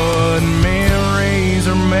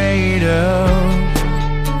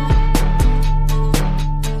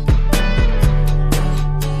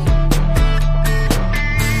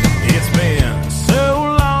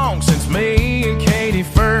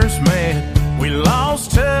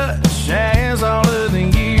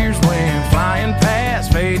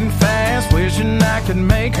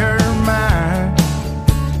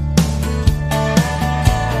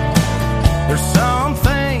There's some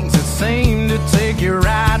things that seem to take you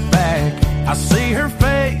right back. I see her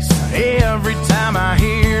face every time I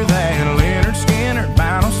hear that. Leonard Skinner,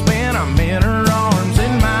 vinyl spin, I'm in her arms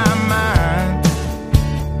in my mind.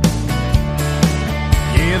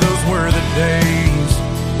 Yeah, those were the days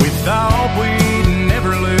we thought we'd never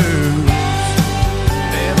lose.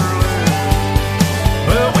 Never lose.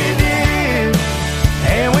 But we did,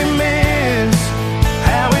 and we miss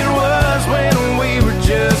how it was when we were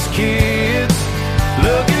just kids.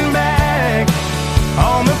 Looking back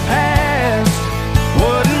on the past,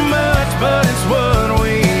 wasn't much, but it's what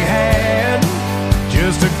we had.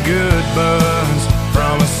 Just a good buzz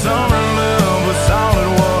from a summer love was all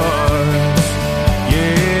it was.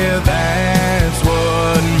 Yeah, that's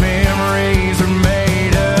what memories are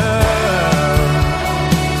made of.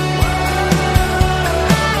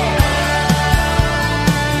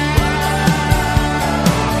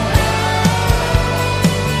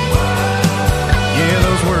 Yeah,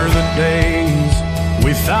 those were the days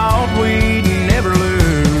we thought we'd never lose.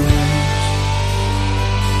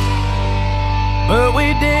 But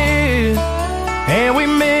we did, and we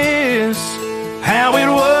miss how it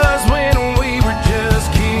was when we were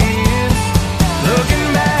just kids.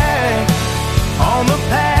 Looking back on the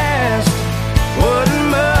past, wasn't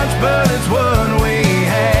much, but it's what we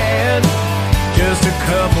had. Just a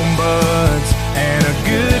couple buds, and a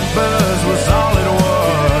good buzz was all it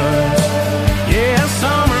was. Yeah,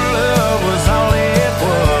 summer love was all it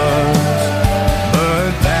was.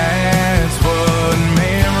 But that's what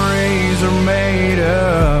memories are made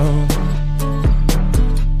of.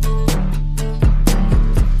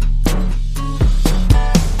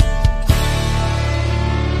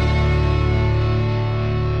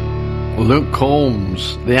 Luke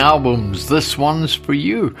Combs, the albums, This One's For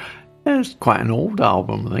You. It's quite an old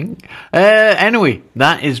album, I think. Anyway,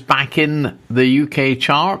 that is back in the UK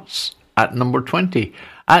charts at number 20.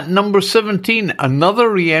 At number 17, another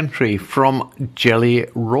re-entry from Jelly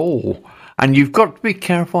Roll. And you've got to be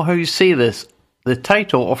careful how you say this. The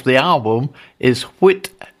title of the album is Whit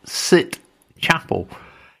Sit Chapel.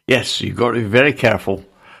 Yes, you've got to be very careful.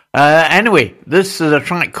 Anyway, this is a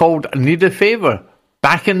track called Need a Favour.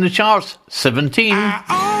 Back in the charts, 17. I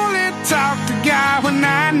only talk to God when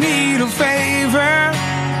I need a favor,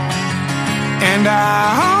 and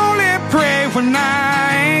I only pray when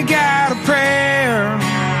I ain't got a prayer.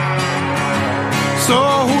 So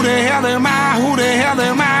who the hell am I? Who the hell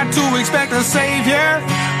am I to expect a savior?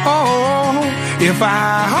 Oh, if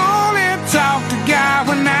I only talk to God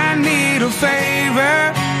when I need a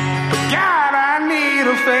favor, God, I need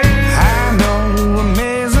a favor. I know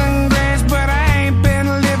amazing grace, but I ain't been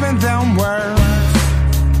living them words.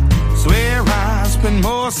 Swear I spend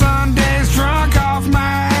more Sundays drunk off my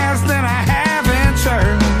ass than I have in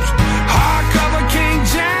church. Hardcover King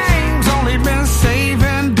James, only been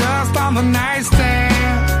saving dust on the nightstand,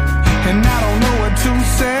 and I don't know what to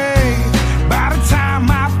say by the time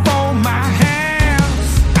I fold my hands.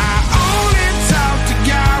 I only talk to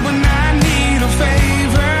God when I need a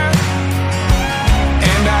favor,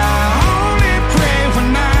 and I only pray when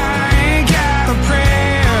I ain't got a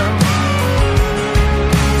prayer.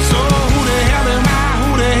 So who the hell am I? Who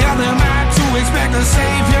the hell am I to expect a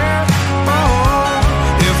savior? Oh,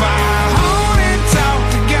 if I only talk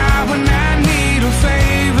to God when I need a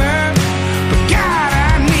favor, but God,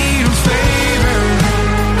 I need a favor.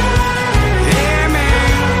 Yeah,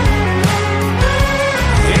 man.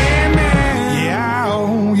 Yeah, man. Yeah, I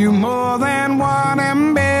owe you more than one,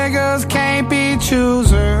 and beggars can't be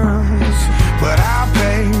choosers. But I'll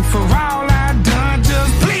pay for all I done,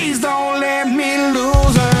 just please don't let me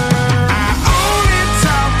lose her. I only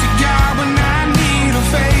talk to God when I need a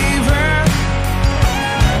favor,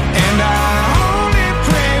 and I only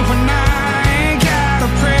pray when I ain't got a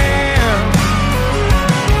prayer.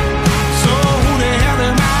 So who the hell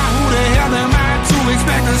am I? Who the hell am I to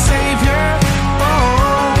expect a savior?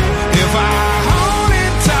 Oh, if I only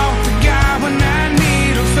talk to God when I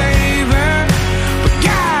need a favor, but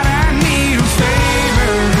God, I need a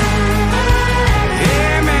favor.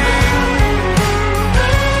 Yeah, man.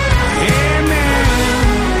 Yeah, man.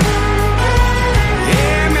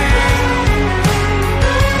 Yeah, man.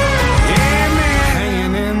 Yeah, man.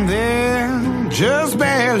 Hanging in there, just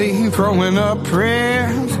barely throwing up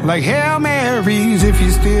prayers like Hail Marys if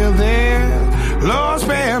you're still there. Lord,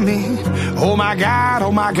 spare me. Oh my God,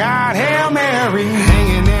 Hail Mary.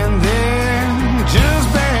 Hanging in there,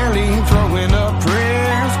 just barely throwing up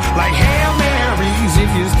prayers like Hail Marys if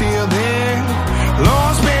you're still there.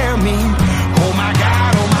 Lord, spare me. Oh my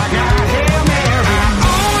God, Hail Mary. I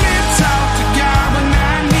only talk to God when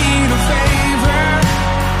I need a favor,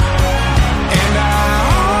 and I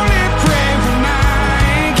only pray when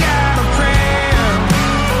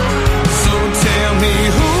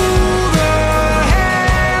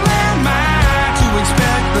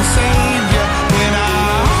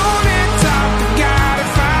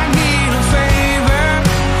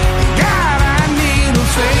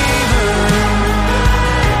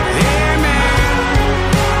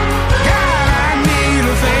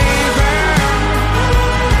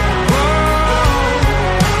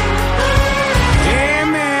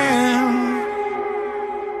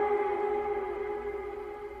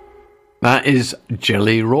That is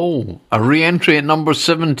Jelly Roll, a re-entry at number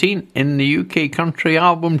 17 in the UK country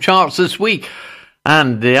album charts this week,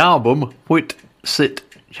 and the album Whitsit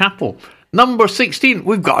Chapel. Number 16,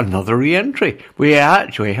 we've got another re-entry. We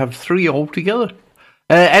actually have 3 altogether.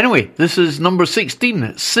 Anyway, this is number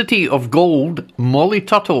 16, City of Gold, Molly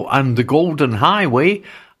Tuttle and the Golden Highway,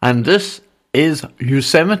 and this is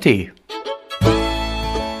Yosemite.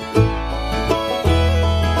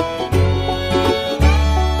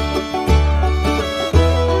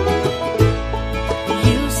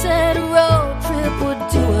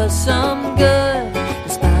 Some good,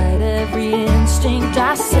 despite every instinct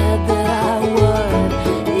I said that I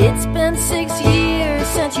would. It's been 6 years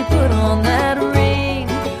since you put on that ring.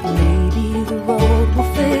 Maybe the road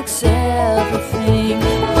will fix everything.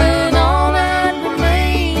 When all that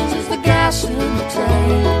remains is the gas in the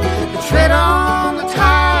tank, the tread on the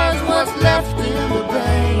tires, what's left in the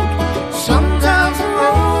bank. Sometimes the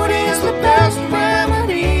road is the best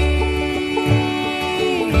remedy.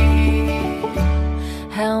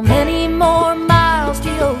 How many more miles to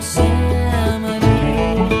Yosemite?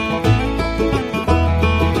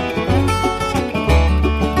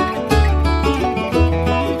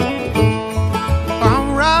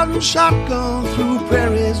 I'm riding shotgun through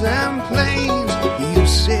prairies and plains. You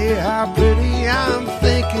say how pretty, I'm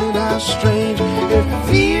thinking how strange it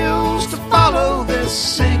feels to follow this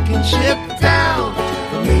sinking ship down.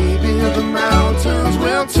 Maybe the mountains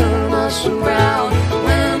will turn us around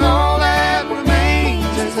when all that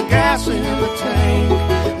remains is the gas in the tank,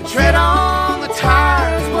 the tread on the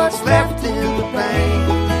tires, what's left in the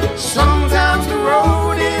bank. Sometimes the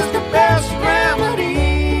road is the best remedy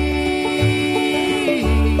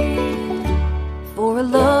for a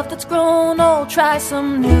love that's grown old. Try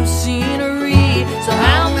some new scenery. So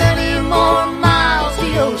how many more miles to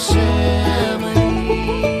Yosemite?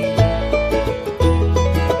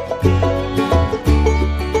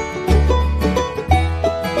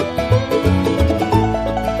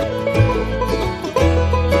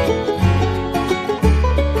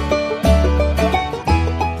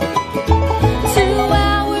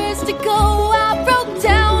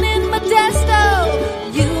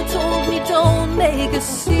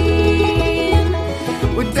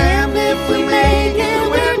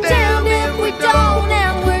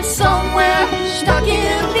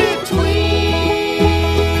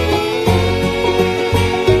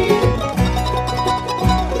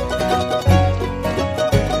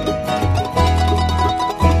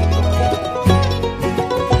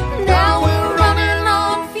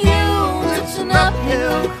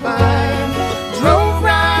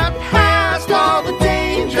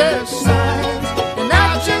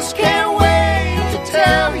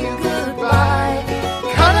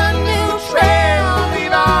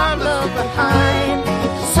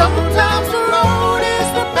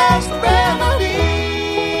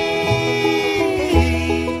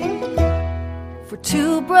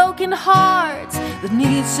 2 broken hearts that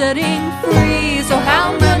need setting free. So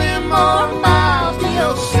how many more miles to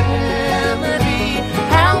Yosemite?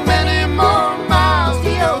 How many more miles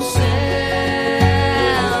to Yosemite?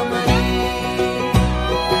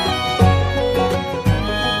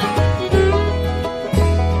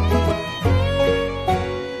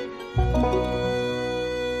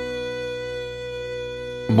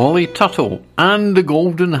 Molly Tuttle and the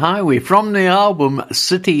Golden Highway from the album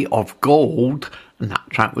City of Gold, and that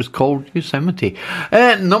track was called Yosemite.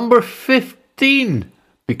 Number 15,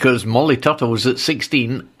 because Molly Tuttle was at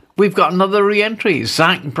 16, we've got another re-entry,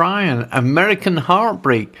 Zach Bryan, American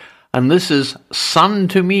Heartbreak, and this is Sun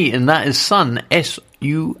to Me, and that is Sun,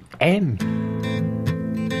 S-U-N.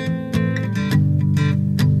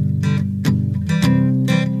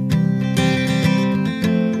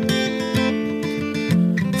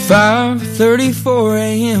 5:34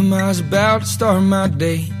 a.m. I was about to start my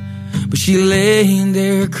day, but she lay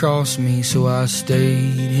there across me, so I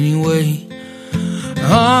stayed anyway.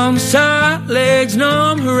 Arms tight, legs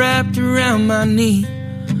numb, wrapped around my knee.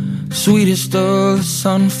 Sweetest of the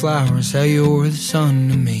sunflowers, how you're the sun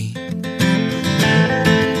to me.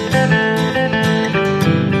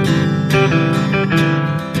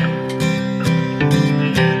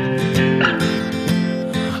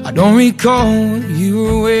 I don't recall what you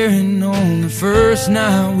were wearing on the first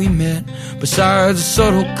night we met, besides a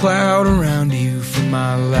subtle cloud around you from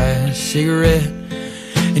my last cigarette.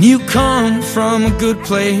 And you come from a good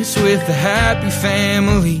place with a happy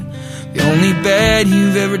family. The only bad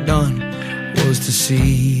you've ever done was to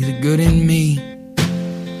see the good in me.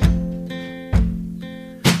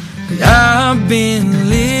 But I've been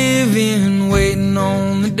living, waiting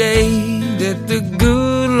on the day that the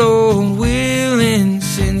good Lord willing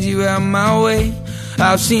sends you out my way.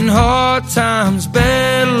 I've seen hard times,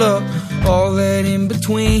 bad luck, all that in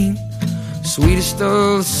between. Sweetest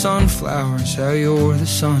of the sunflowers, how you're the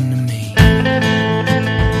sun to me.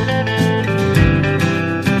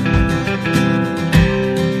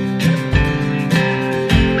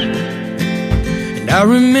 And I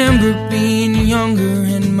remember being younger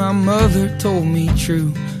and my mother told me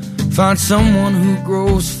true. Find someone who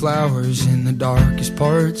grows flowers in the darkest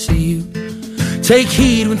parts of you. Take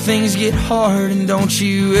heed when things get hard and don't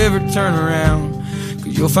you ever turn around,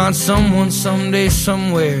 'cause you'll find someone someday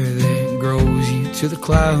somewhere that grows you to the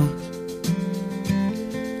clouds.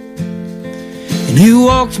 And you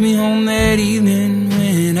walked me home that evening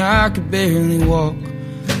when I could barely walk,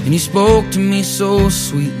 and you spoke to me so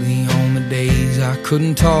sweetly on the days I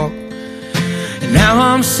couldn't talk. And now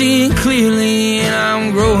I'm seeing clearly and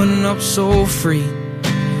I'm growing up so free.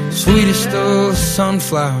 Sweetest of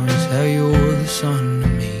sunflowers, how you're the sun to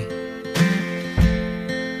me.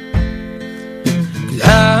 'Cause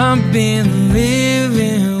I've been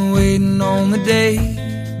living, waiting on the day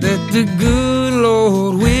that the good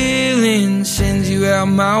Lord willing sends you out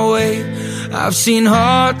my way. I've seen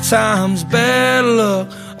hard times, bad luck,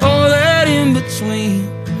 all that in between.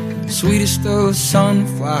 Sweetest of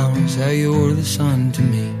sunflowers, how you're the sun to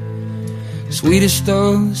me. Sweetest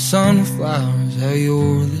of sunflowers, how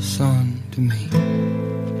you're the sun to me.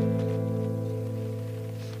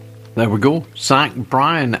 There we go. Zach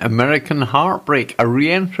Bryan, American Heartbreak, a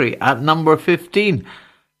re-entry at number 15.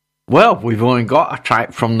 Well, we've only got a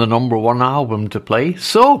track from the number 1 album to play,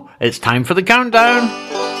 so it's time for the countdown.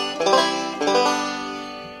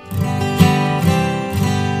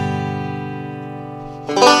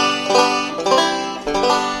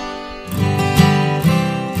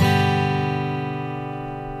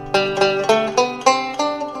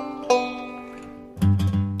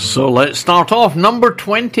 So let's start off. Number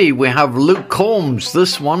 20, we have Luke Combs.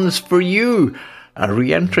 This one's for you. A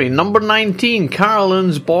re-entry. Number 19,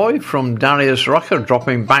 Carolyn's Boy from Darius Rucker,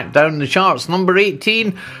 dropping back down the charts. Number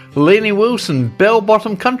 18, Lainey Wilson, Bell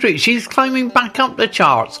Bottom Country. She's climbing back up the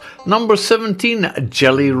charts. Number 17,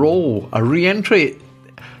 Jelly Roll, a re-entry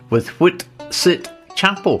with Whitsit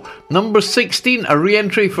Chapel. Number 16, a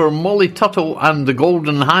re-entry for Molly Tuttle and the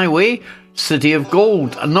Golden Highway, City of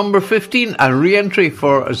Gold. Number 15, a re-entry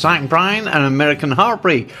for Zach Bryan and American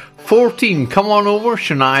Heartbreak. 14, Come On Over,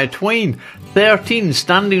 Shania Twain. 13,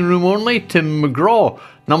 Standing Room Only, Tim McGraw.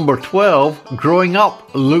 Number 12, Growing Up,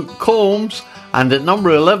 Luke Combs. And at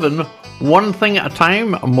number 11, One Thing at a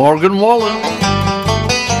Time, Morgan Wallen.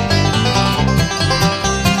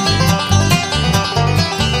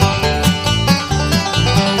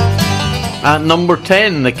 At number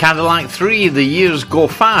 10, the Cadillac 3, The Years Go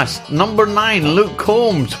Fast. Number 9, Luke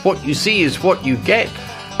Combs, What You See Is What You Get.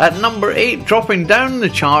 At number 8, dropping down the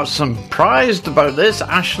charts, surprised about this,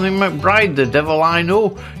 Ashley McBryde, The Devil I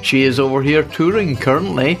Know. She is over here touring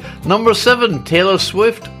currently. Number 7, Taylor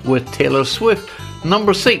Swift with Taylor Swift.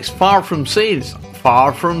 Number 6, Far From Saints.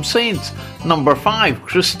 Far From Saints. Number 5,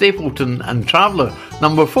 Chris Stapleton and Traveller.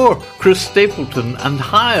 Number 4, Chris Stapleton and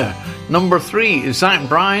Higher. Number 3, Zach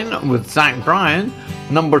Bryan with Zach Bryan.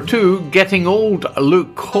 Number 2, Getting Old,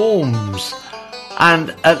 Luke Combs.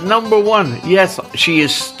 And at number 1, yes, she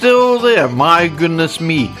is still there, my goodness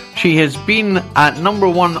me. She has been at number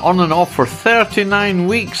 1 on and off for 39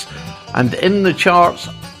 weeks and in the charts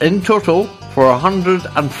in total for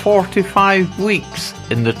 145 weeks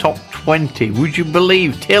in the top 20. Would you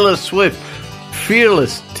believe? Taylor Swift,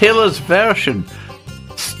 Fearless, Taylor's version,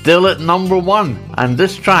 still at number 1. And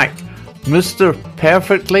this track, Mr.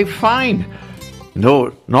 Perfectly Fine.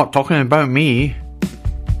 No, not talking about me.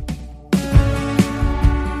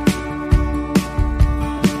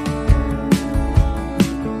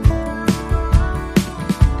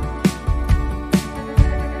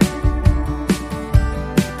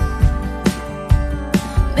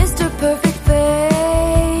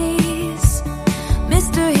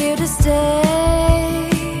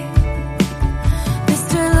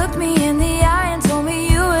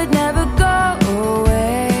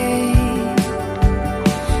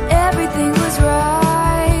 Everything was right.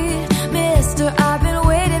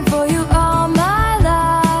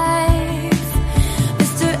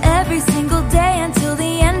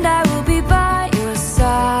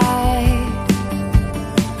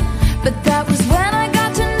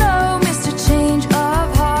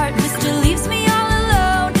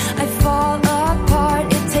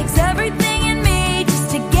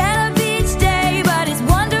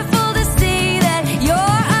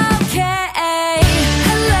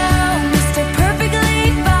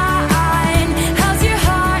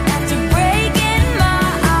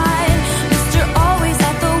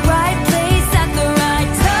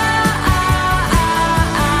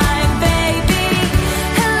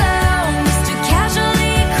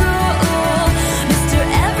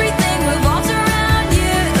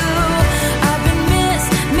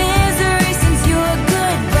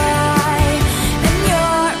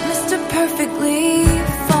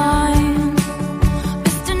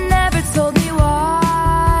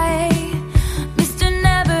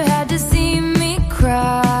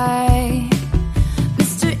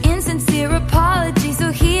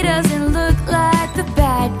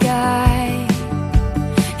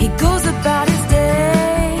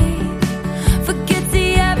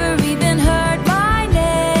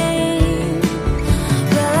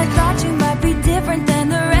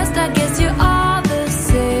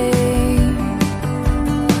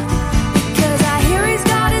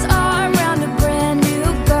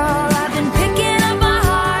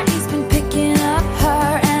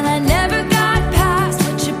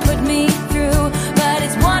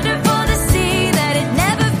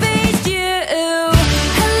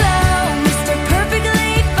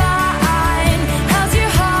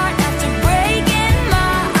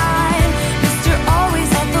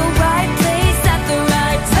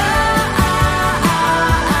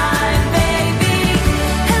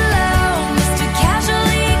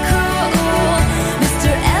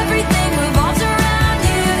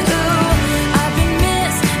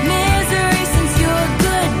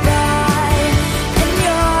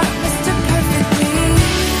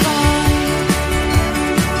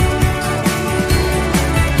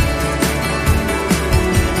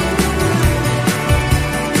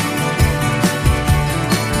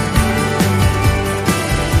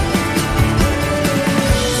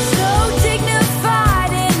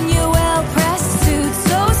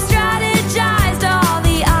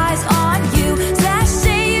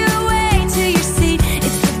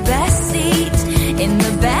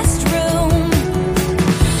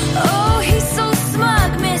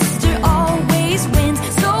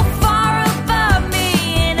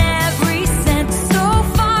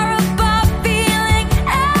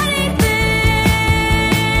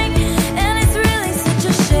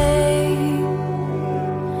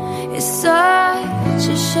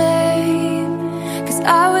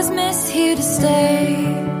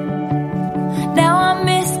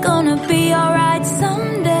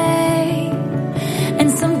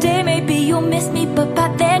 but by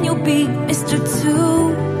then you'll be Mr.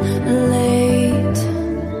 Too Late.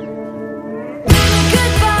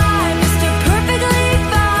 Goodbye, Mr. Perfectly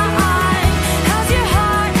Fine. How's your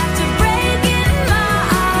heart after breaking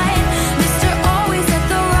mine? Mr. Always at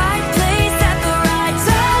the right place at the right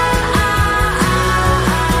time,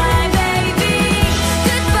 baby.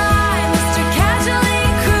 Goodbye, Mr. Casually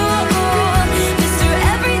Cruel. Mr.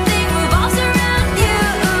 Everything revolves around you.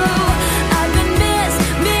 I've been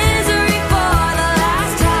misery for the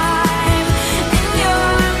last time, and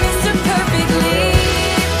you're Mr. Perfectly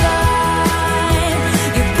Fine.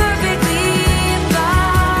 You're perfectly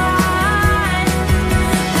fine.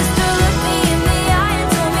 Mr. Looked me in the eye and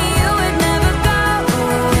told me you would never go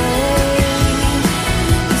away.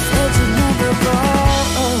 You said you'd never go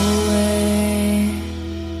away.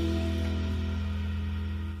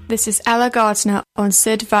 This is Ella Gardner on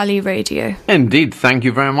Sid Valley Radio. Indeed, thank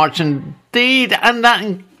you very much indeed. And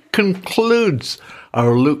that concludes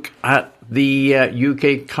our look at the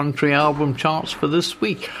UK country album charts for this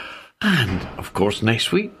week. And, of course,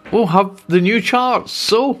 next week we'll have the new charts,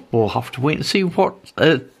 so we'll have to wait and see what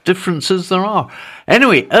differences there are.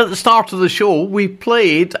 Anyway, at the start of the show, we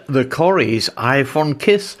played the Corries' iPhone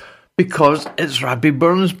Kiss because it's Robbie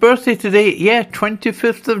Burns' birthday today. Yeah,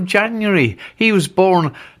 25th of January. He was born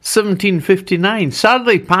 1759,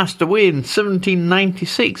 sadly passed away in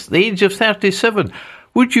 1796, the age of 37.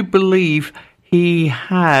 Would you believe he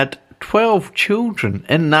had 12 children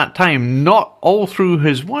in that time, not all through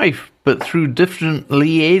his wife, but through different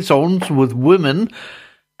liaisons with women.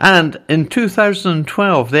 And in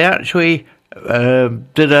 2012, they actually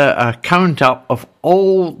did a count up of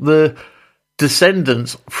all the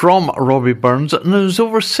descendants from Robbie Burns, and there was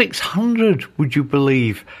over 600, would you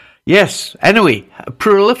believe? Yes, anyway, a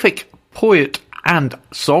prolific poet and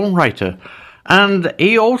songwriter. And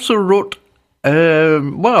he also wrote,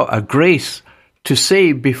 a grace to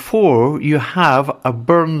say before you have a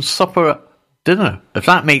Burns supper dinner, if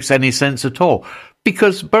that makes any sense at all.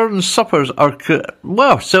 Because Burns suppers are,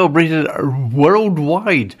 celebrated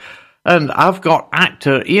worldwide. And I've got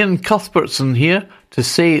actor Ian Cuthbertson here to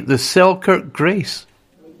say the Selkirk Grace.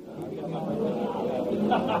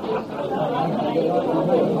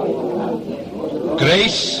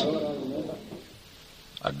 Grace,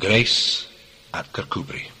 a grace at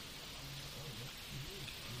Kirkcudbright.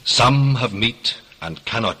 Some have meat and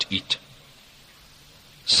cannot eat.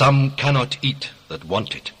 Some cannot eat that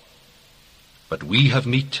want it. But we have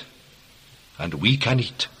meat and we can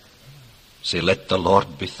eat. Say, let the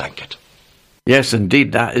Lord be thanked. Yes,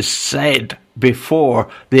 indeed, that is said before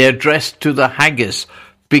the address to the haggis,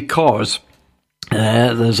 because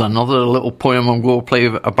there's another little poem I'm going to play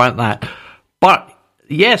about that. But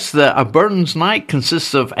yes, a Burns night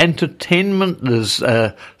consists of entertainment, there's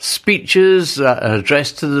speeches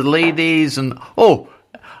addressed to the ladies, and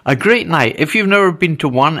a great night. If you've never been to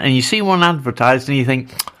one and you see one advertised and you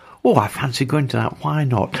think, I fancy going to that, why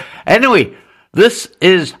not? Anyway, this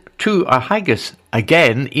is To a Haggis,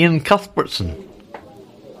 again, Ian Cuthbertson.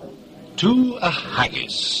 To a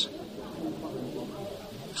haggis.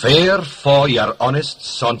 Fair for your honest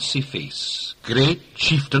sonsy face, great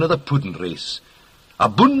chieftain of the puddin' race,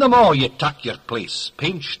 aboon them all ye tak your place,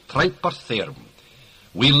 pinch, tripe or therm,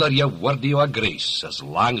 weel are ye worthy o' a grace as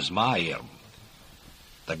lang's my arm.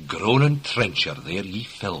 The groaning trencher there ye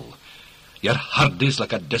fill, your hardies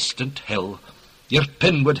like a distant hill, your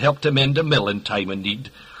pin would help to mend a mill in time of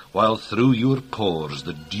need, while through your pores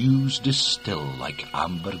the dews distill like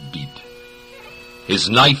amber bead. His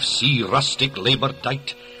knife see rustic labour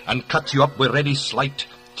dight, and cut you up with ready sleight,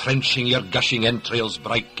 trenching your gushing entrails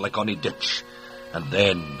bright like on a ditch. And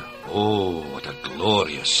then, what a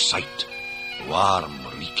glorious sight, warm,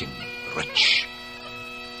 reeking, rich.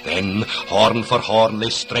 Then, horn for horn, they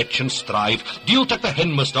stretch and strive, deal tak the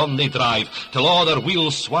hinmost on they drive, till all their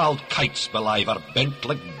wheel-swalled kites belive are bent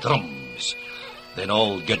like drums. Then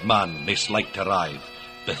all good man mayst like to arrive,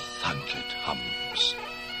 bethanked hums.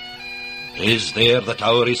 Is there that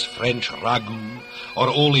our is French ragout, or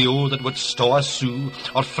olio that would stow a sou,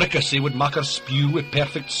 or fricassee would mak her spew with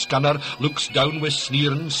perfect scunner, looks down with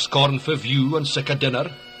sneering, scorn for view, and sick a dinner?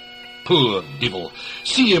 Poor divil,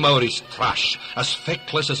 see him our his trash, as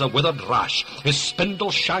feckless as a withered rash, his spindle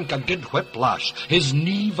shank a good whiplash, his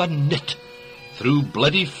knee a knit, through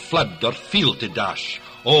bloody flood or field to dash,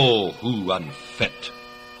 who unfit.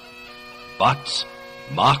 But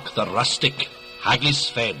mark the rustic, haggis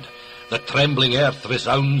fed, the trembling earth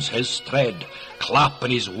resounds his tread, clap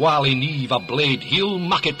in his wally kneve a blade, he'll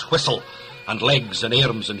mak it whistle, and legs and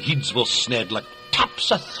arms and heads will sned like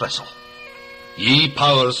taps o' thistle. Ye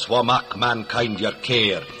powers wha mak mankind your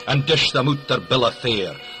care, and dish them out their bill of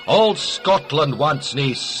fare, All Scotland wants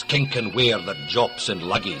nae skinking ware that jops in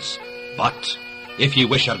luggies. But if ye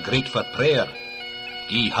wish her great for prayer,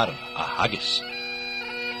 gie her a haggis.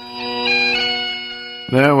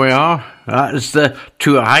 There we are. That is the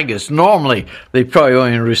two haggis. Normally, they probably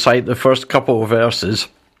only recite the first couple of verses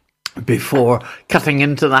before cutting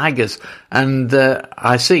into the haggis. And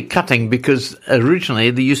I say cutting because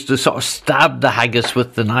originally they used to sort of stab the haggis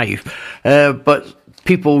with the knife. But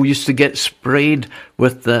people used to get sprayed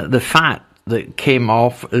with the fat that came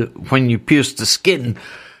off when you pierced the skin.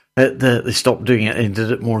 They stopped doing it and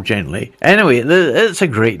did it more gently. Anyway, it's a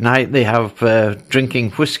great night. They have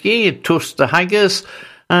drinking whiskey, toast the haggis,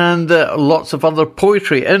 and lots of other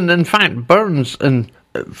poetry. And in fact, Burns,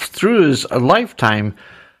 through his lifetime,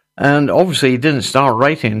 and obviously he didn't start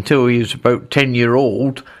writing until he was about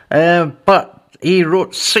 10-year-old, but he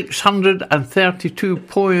wrote 632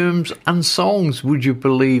 poems and songs, would you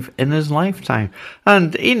believe, in his lifetime.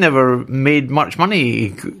 And he never made much money. He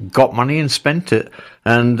got money and spent it,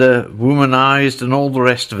 and womanized and all the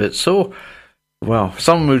rest of it. So, well,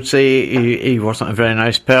 some would say he wasn't a very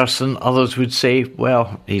nice person. Others would say,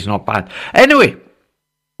 well, he's not bad. Anyway,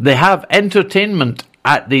 they have entertainment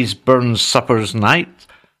at these Burns suppers nights.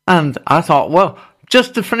 And I thought, well,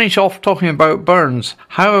 just to finish off talking about Burns,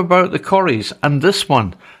 how about the Corries and this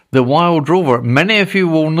one, The Wild Rover? Many of you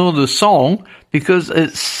will know the song because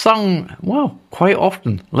it's sung, well, quite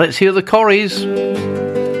often. Let's hear the Corries.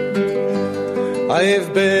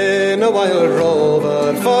 I've been a wild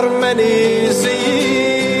rover for many a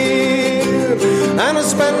year, and I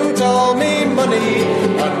spent all me money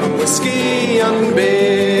on whiskey and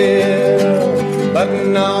beer. But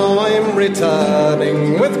now I'm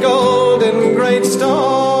returning with gold in great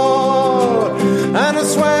store, and I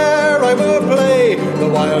swear I will play the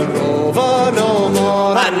wild rover no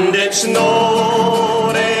more. And it's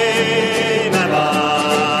no day never,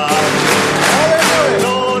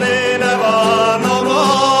 no day never, no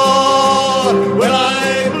more will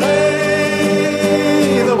I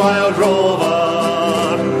play the wild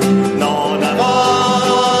rover, no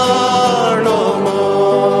never, no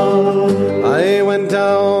more. I went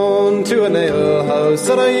down to an alehouse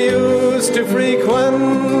that I used to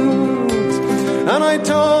frequent, and I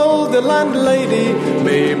told the landlady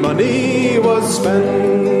me money was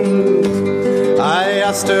spent. I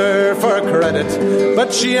asked her for credit,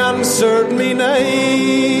 but she answered me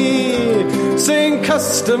nay, saying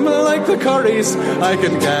custom like the Corries I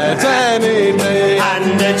can get any day.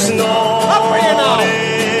 And it's no up for you now.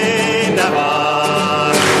 Never,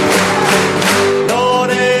 no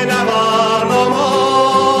day never, no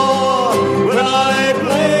more will I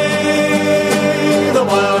play the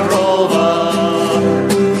wild rover.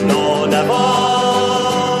 No, never,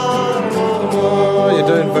 no more. You're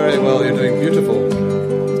doing very well. You're doing beautiful.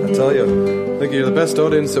 I tell you, I think you're the best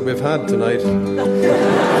audience that we've had tonight.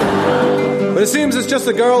 But it seems it's just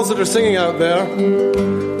the girls that are singing out there.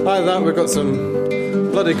 Either that, we've got some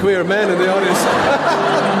bloody queer men in the audience.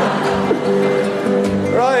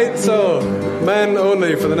 Right, so men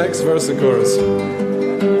only for the next verse and chorus.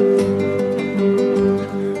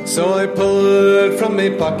 So I pulled from me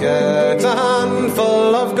pocket a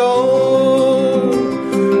handful of gold,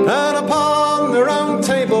 and upon the round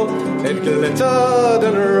table it glittered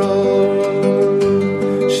in a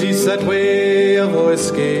row. She said, we have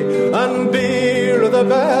whiskey and beer the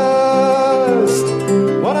best.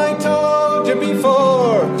 What I told you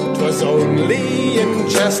before, 'twas only in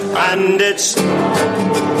jest. And it's oh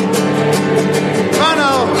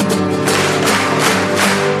no,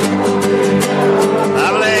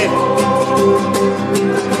 lovely.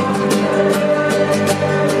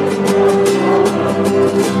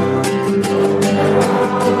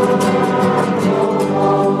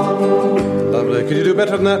 Lovely. Could you do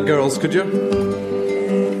better than that, girls? Could you?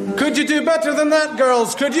 Could you do better than that,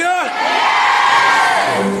 girls? Could you?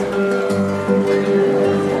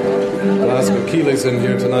 Glasgow Keely's in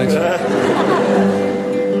here tonight.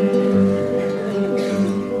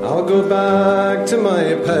 I'll go back to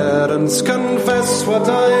my parents, confess what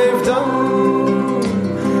I've done.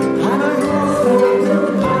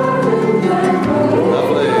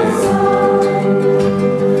 Lovely.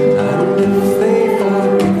 And if they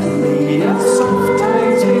forgive me as soft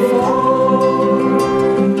times before,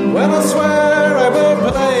 well, I swear I will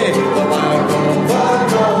play the wild rover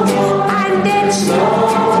no more. And it's no.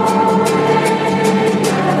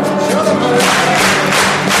 Show them how.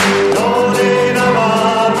 No, they never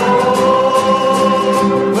know.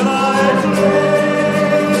 When I play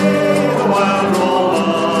the wild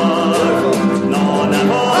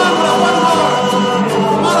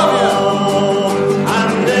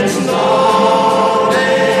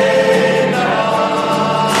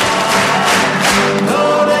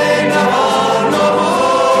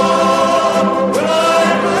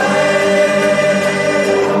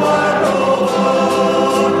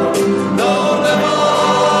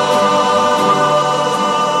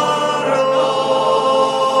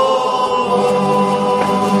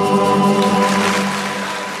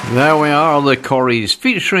There we are, the Corries,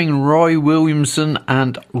 featuring Roy Williamson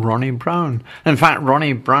and Ronnie Brown. In fact,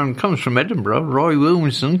 Ronnie Brown comes from Edinburgh. Roy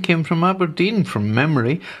Williamson came from Aberdeen, from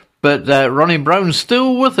memory. But Ronnie Brown's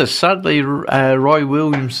still with us. Sadly, Roy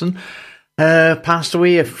Williamson passed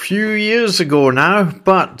away a few years ago now,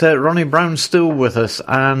 but Ronnie Brown's still with us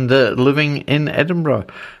and living in Edinburgh.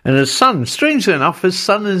 And his son, strangely enough, his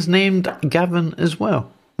son is named Gavin as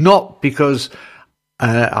well. Not because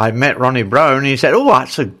I met Ronnie Brown and he said, "Oh,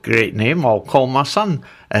 that's a great name, I'll call my son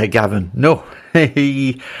Gavin." No,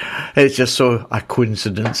 it's just so a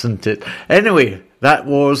coincidence, isn't it? Anyway, that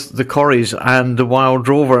was the Corries and the Wild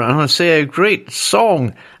Rover, and I say a great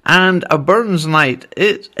song and a Burns night.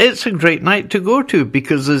 It's a great night to go to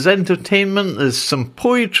because there's entertainment, there's some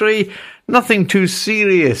poetry, nothing too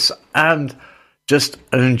serious, and just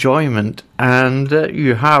an enjoyment. And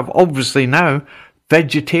you have obviously now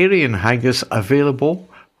vegetarian haggis available,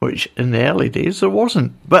 which in the early days there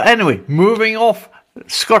wasn't. But anyway, moving off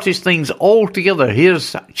Scottish things altogether,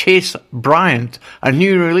 here's Chase Bryant, a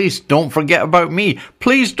new release, Don't Forget About Me.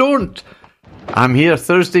 Please don't. I'm here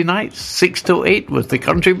Thursday nights, 6 till 8 with the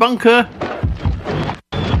Country Bunker.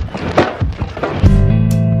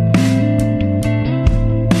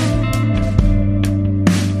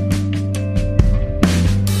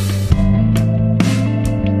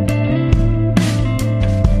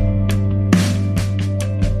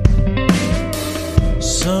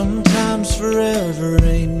 Sometimes forever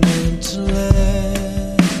ain't meant to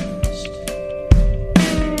last.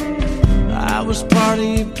 I was part of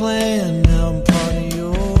your plan, now I'm part of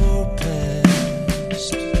your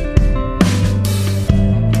past.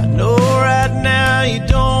 I know right now you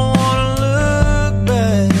don't wanna look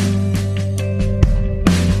back.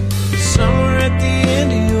 Somewhere at the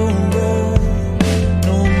end of your road,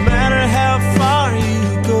 no matter how far you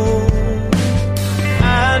go,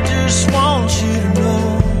 I just want you to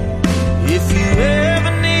know, if you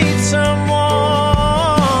ever need someone,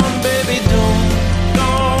 baby, don't,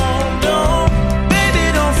 baby,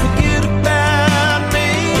 don't forget about me.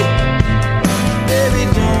 Baby,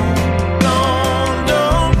 don't,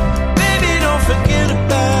 baby, don't forget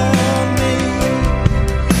about me.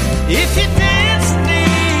 If you're dancing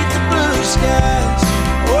beneath the blue skies,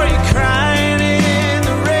 or you're crying in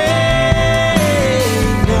the rain,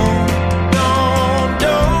 don't,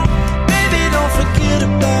 baby, don't forget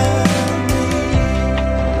about me.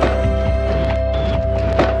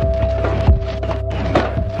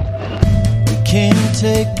 Can't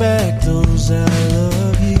take back those I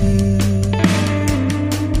love you,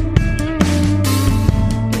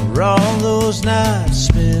 or all those nights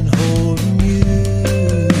spent holding you.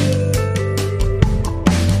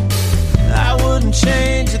 I wouldn't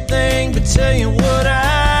change a thing but tell you what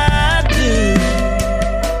I do.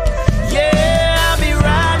 Yeah, I'll be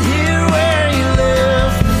right here where you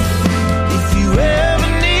left me. If you ever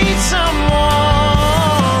need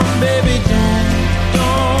someone, baby, don't,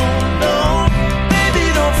 baby,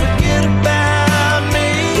 don't forget about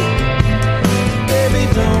me. Baby,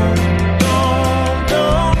 don't,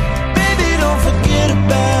 baby, don't forget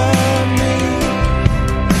about me.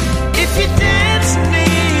 If you're dancing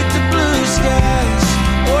beneath the blue skies,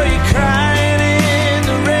 or you're crying in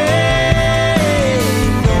the rain,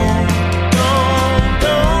 don't,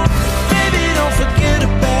 baby, don't forget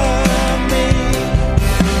about me.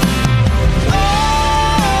 Oh,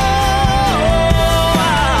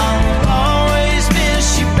 I'll always miss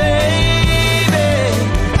you, baby.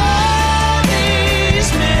 All these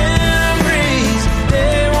memories,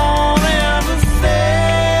 they won't ever fade.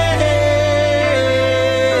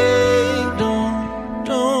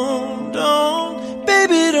 Don't,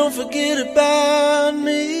 baby, don't forget about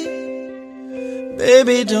me.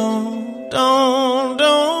 Baby, don't,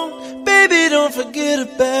 baby, don't forget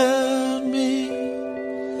about me.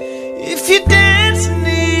 If you're dancing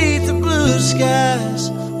beneath the blue skies,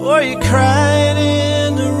 or you're crying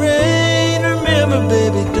in the rain, remember,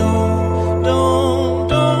 baby, don't,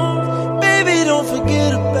 baby, don't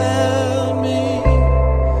forget about me.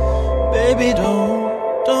 Baby, don't,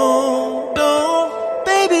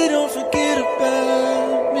 baby, don't forget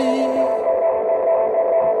about me.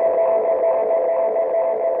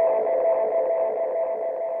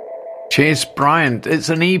 Chase Bryant, it's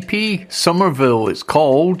an EP, Somerville it's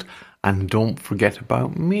called, and Don't Forget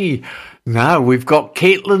About Me. Now we've got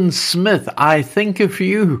Caitlin Smith, I Think of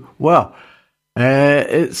You. Well,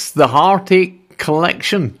 it's the Heartache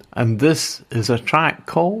Collection, and this is a track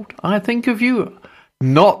called I Think of You.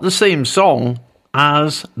 Not the same song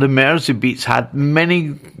as the Mersey Beats had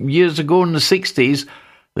many years ago in the 60s.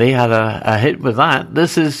 They had a hit with that.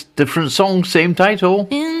 This is different song, same title.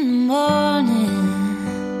 In the morning,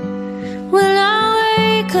 when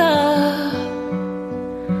I wake up,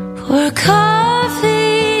 Pour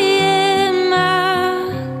coffee in my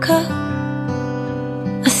cup.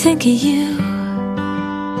 I think of you,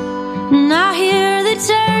 and I hear the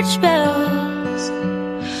church bells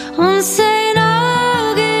on St.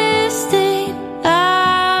 Augustine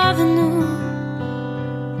Avenue.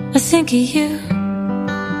 I think of you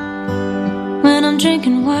when I'm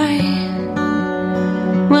drinking wine,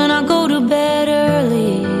 when I go to bed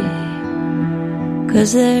early,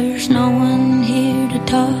 'cause there's no one here to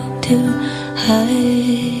talk to. I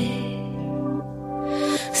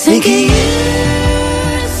think of you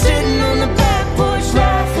sitting on the back porch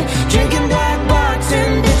laughing, drinking black box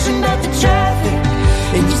and bitching about the traffic,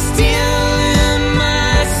 and you're stealing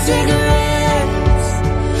my cigarettes.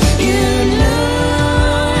 You knew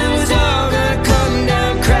it was all gonna come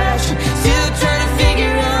down crashing, still trying to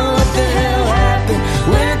figure out what the hell happened.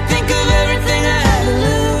 When I think of everything I had to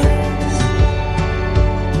lose,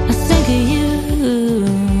 I think of you.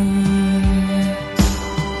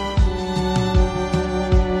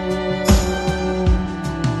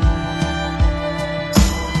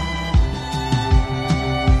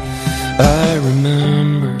 I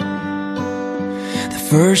remember the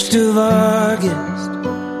 1st of August.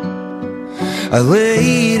 I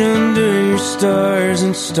laid under your stars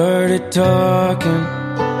and started talking,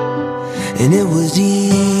 and it was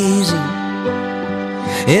easy,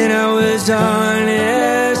 and I was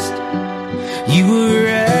honest. You were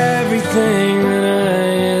everything that I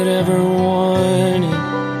had ever wanted.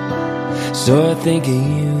 So I think of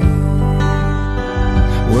you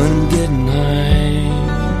when I'm getting high,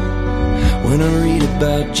 when I read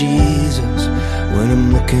about Jesus, when I'm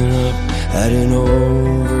looking up at an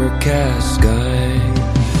overcast sky.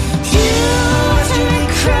 You watching me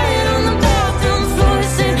crying on the bathroom floor,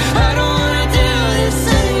 saying I don't wanna do this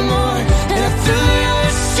anymore, and I threw your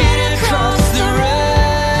shit across the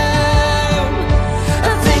room.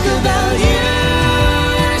 I think about you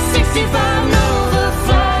in a 65 Nova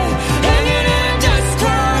flight, hanging in a dust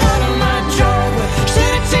cloud out of my driveway.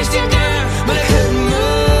 Should've chased you down, but I couldn't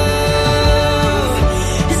move.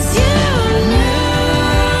 'Cause you knew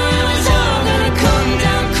it was all gonna come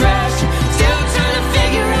down crashing, still trying to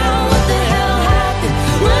figure out what the hell happened.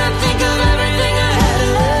 When I think of everything I had to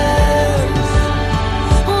lose,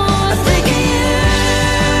 oh, I think of you.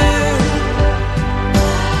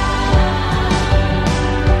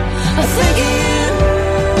 I think of you.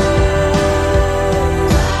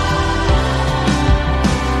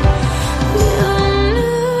 You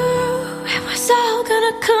knew it was all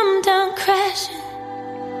gonna come down crashing.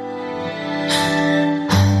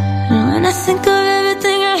 And when I think of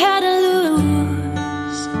everything I had to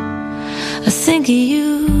lose, I think of you.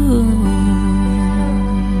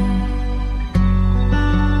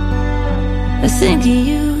 I think of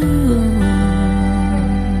you.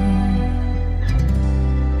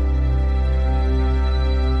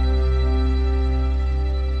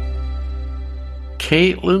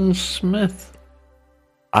 Caitlin Smith,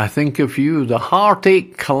 I Think of You, the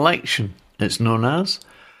Heartache Collection, it's known as.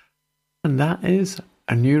 And that is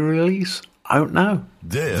a new release out now.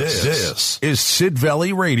 This is Sid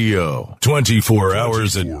Valley Radio, 24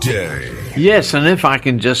 hours a day. Yes, and if I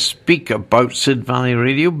can just speak about Sid Valley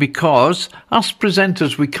Radio, because us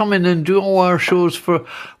presenters, we come in and do all our shows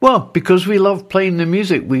because we love playing the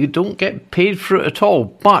music. We don't get paid for it at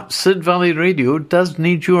all. But Sid Valley Radio does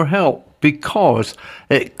need your help, because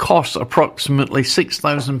it costs approximately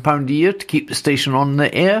 £6,000 a year to keep the station on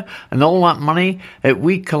the air, and all that money that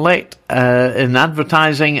we collect in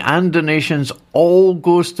advertising and donations all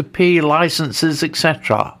goes to pay licenses,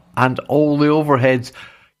 etc., and all the overheads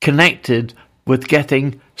connected with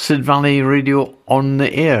getting Sid Valley Radio on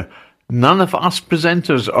the air. None of us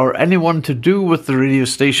presenters or anyone to do with the radio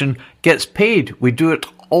station gets paid. We do it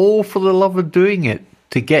all for the love of doing it,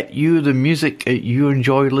 to get you the music that you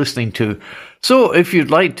enjoy listening to. So if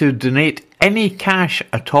you'd like to donate any cash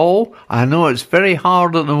at all, I know it's very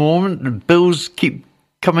hard at the moment. The bills keep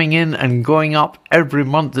coming in and going up every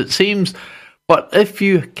month, it seems. But if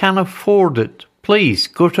you can afford it, please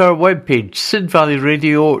go to our webpage,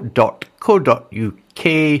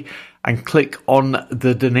 sidvalleyradio.co.uk, and click on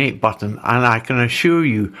the donate button. And I can assure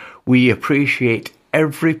you, we appreciate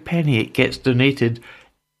every penny it gets donated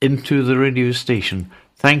into the radio station.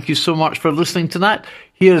 Thank you so much for listening to that.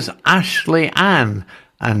 Here's Ashley Ann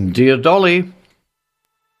and Dear Dolly.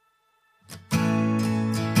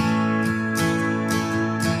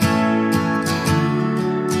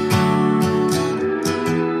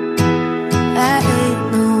 I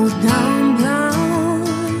ain't no dumb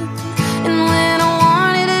blonde, and when I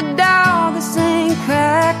wanted a dog, I sang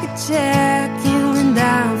crack a jack, and when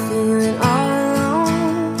I'm feeling all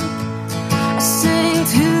alone, I sing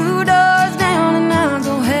to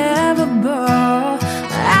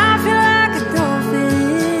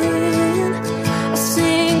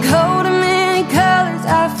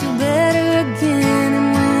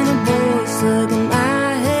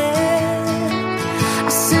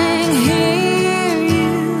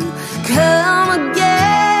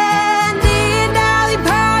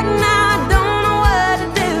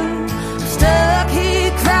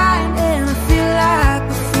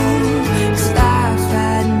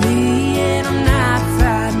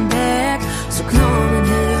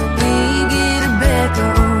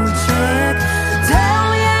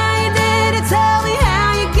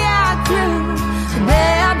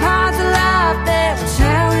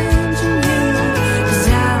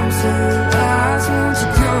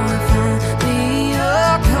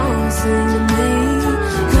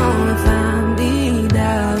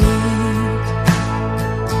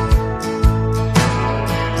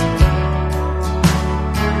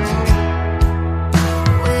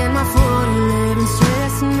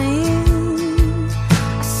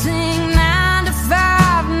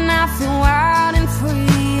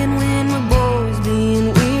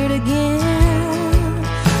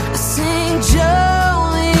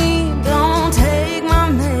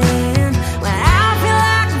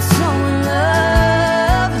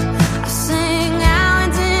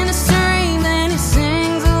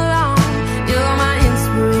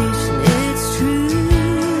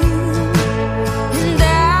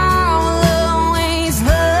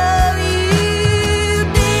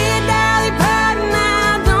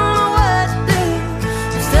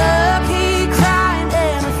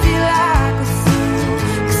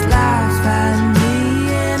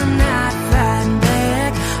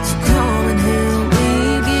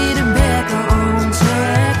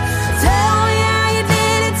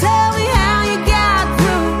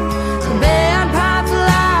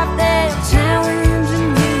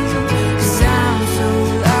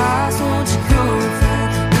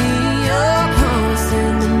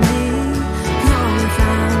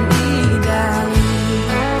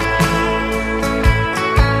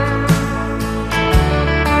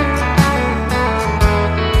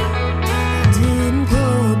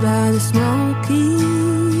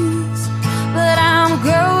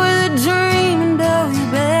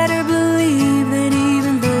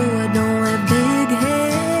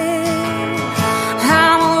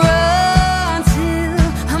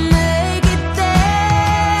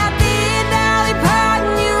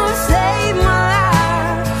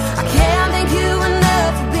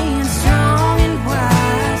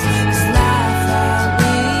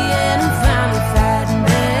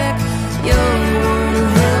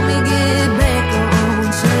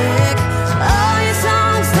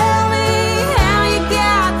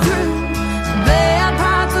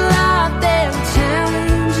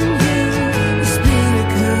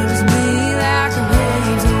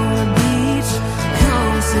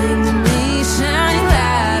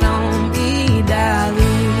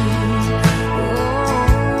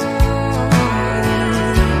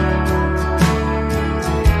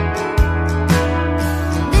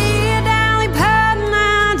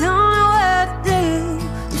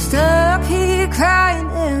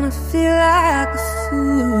gonna feel like a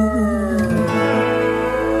fool.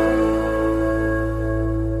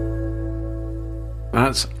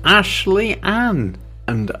 That's Ashley Ann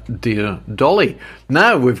and Dear Dolly.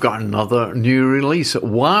 Now we've got another new release,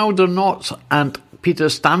 Wilder Knots and Peter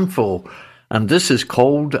Stanfill, and this is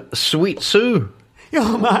called Sweet Sue.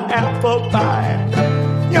 You're my apple pie.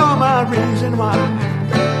 You're my reason why.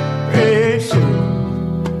 Hey, Sue.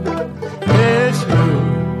 Hey, Sue.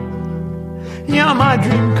 You're my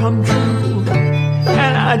dream come true.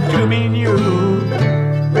 And I do mean you.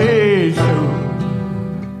 Hey, Sue.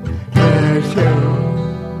 Hey, Sue.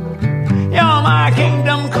 You're my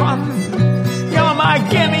kingdom come. You're my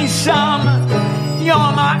gimme some. You're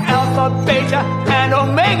my alpha, beta, and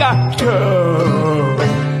omega too.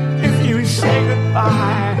 If you say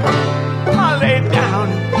goodbye, I'll lay down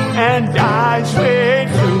and die, sweet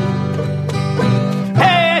Sue.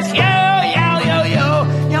 Hey, it's you,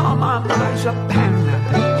 you're my marzipan.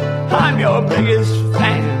 I'm your biggest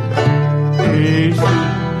fan. Hey, Sue.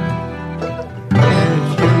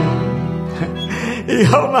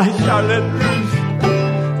 You're my Charlotte Russe.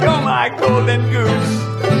 You're my golden goose.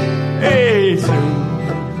 Hey, Sue.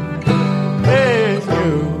 Hey,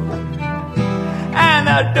 Sue. And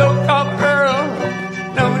the Duke of Earl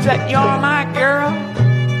knows that you're my girl.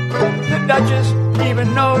 The Duchess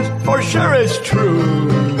even knows for sure it's true.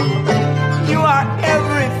 You are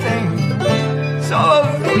everything. So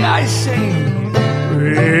of thee I sing.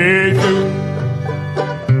 Hey, Sue.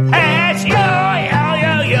 Hey, it's you.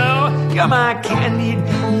 You're my candied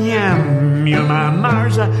yam, you're my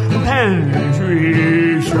marzipan,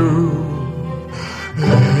 sweet Sue.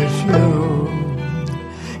 It's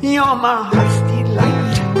you. You're my heart's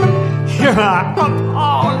delight. You're my up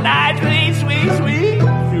all night, sweet Sue.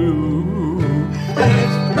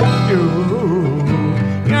 It's you.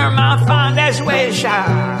 You're my fondest wish,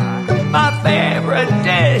 my favorite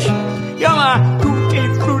dish. You're my tutti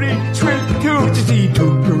frutti, sweet tutti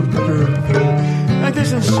tutti. And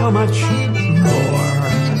this is so much more.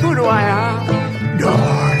 Who do I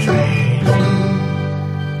adore, sweet Sue?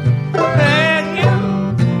 And you.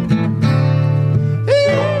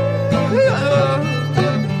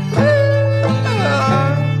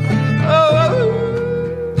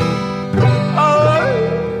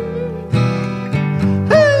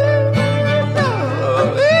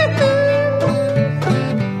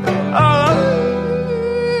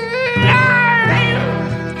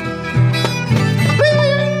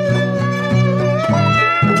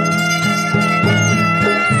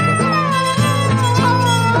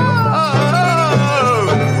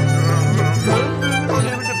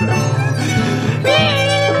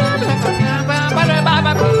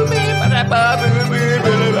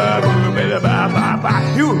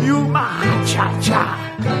 You my cha-cha.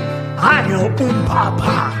 I'm your boom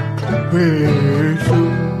papa.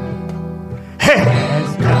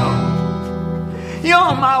 Heads down.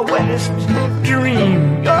 You're my wettest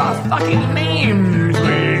dream. You're a fucking meme.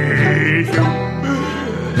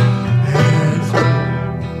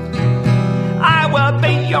 I will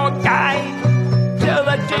be your guide till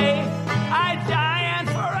the day I die and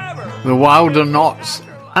forever. The Wilder Knots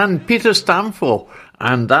and Peter Stanfill.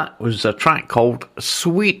 And that was a track called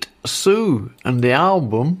Sweet Sue. And the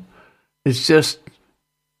album is just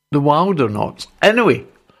the Wilder Knots. Anyway,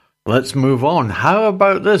 let's move on. How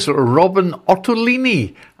about this? Robin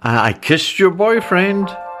Ottolini, I Kissed Your Boyfriend.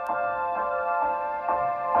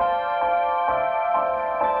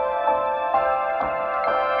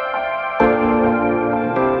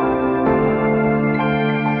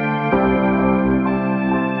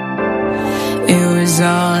 It was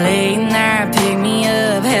all late night, pick me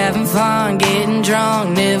up, having fun, getting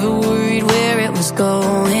drunk, never worried where it was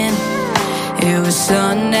going. It was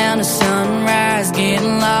sundown to sunrise,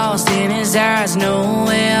 getting lost in his eyes, no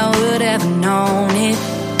way I would have known it.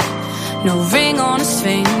 No ring on his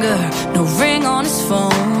finger, no ring on his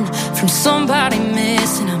phone, from somebody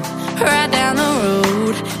missing him right down the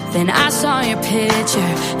road. Then I saw your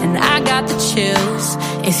picture, and I got the chills.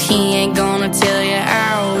 If he ain't gonna tell you,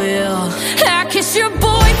 I will. I kissed your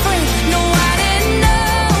boyfriend, no I didn't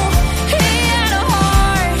know he had a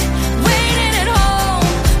heart waiting at home.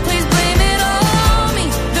 Please blame it on me,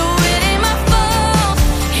 though it ain't my fault.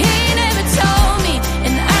 He never told me,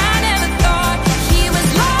 and I never thought he was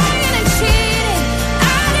lying and cheating.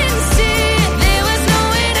 I didn't see it, there was no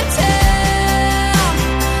way to tell.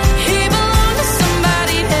 He belonged to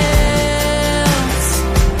somebody else,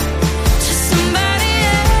 to somebody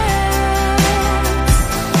else.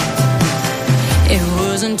 It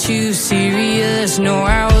wasn't too serious, no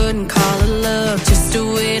I wouldn't call it love, just a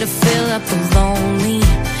way to fill up the lonely.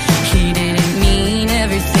 He didn't mean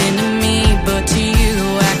everything to me, but to you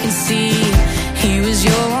I can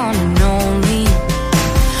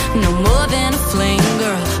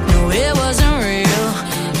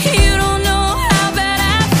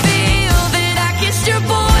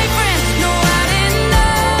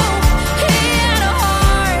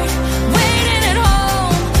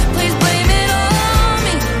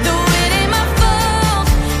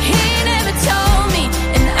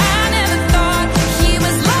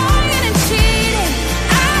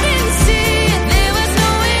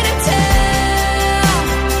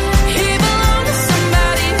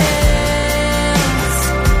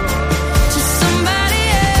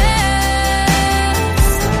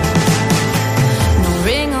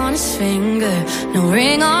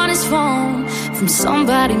phone from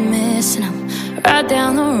somebody missing. I'm right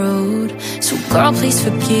down the road. So girl, please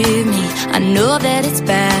forgive me. I know that it's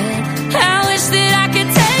bad. I wish that I could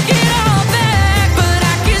take it all back, but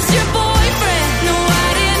I kissed your boyfriend. No, I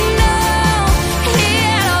didn't know he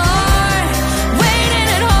had a heart waiting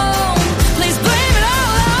at home. Please blame it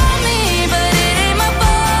all on me, but it ain't my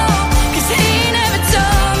fault, 'cause he never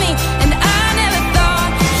told me, and I never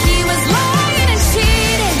thought he was lying and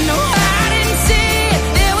cheating. No, I didn't see it.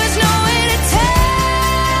 There was no way to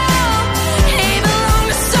tell. He belonged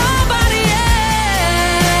to somebody else,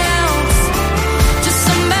 just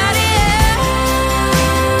somebody else.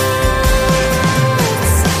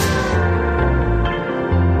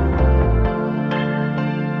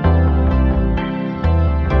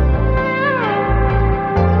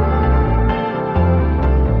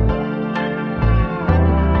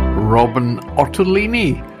 Robin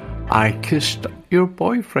Ottolini, I Kissed Your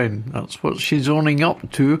Boyfriend. That's what she's owning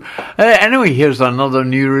up to. Anyway, here's another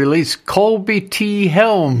new release. Colby T.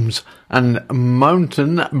 Helms and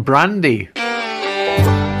Mountain Brandy.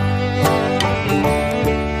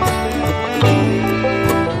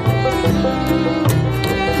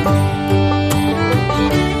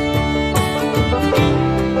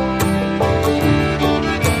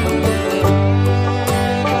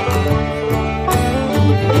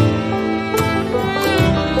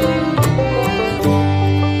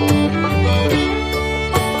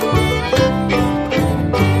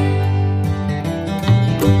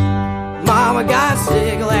 Mama got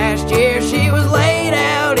sick last year, she was laid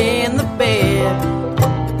out in the bed.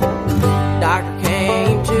 Doctor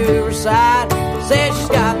came to her side, said she's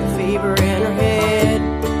got the fever in her head.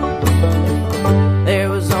 There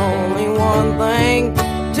was only one thing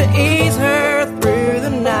to ease her through the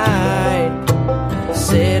night.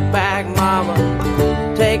 Sit back, mama,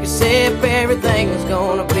 take a sip, everything's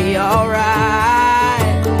gonna be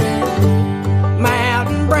alright.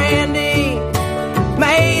 Mountain brandy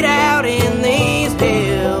made out in these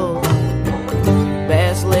hills.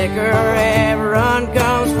 Best liquor ever run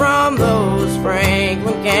comes from those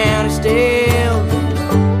Franklin County stills.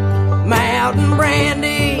 Mountain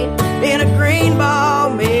brandy in a green ball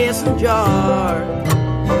mason jar.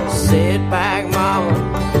 Sit back, mama,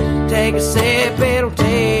 take a sip, it'll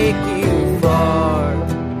take you far.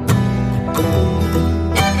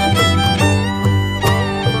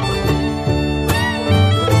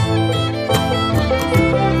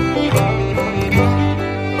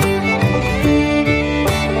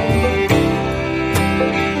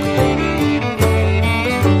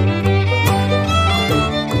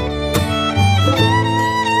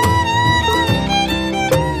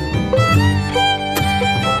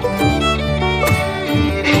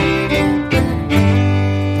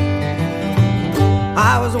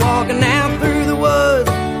 I was walking out through the woods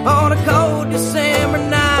on a cold December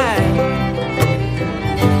night.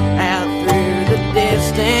 Out through the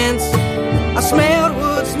distance, I smelled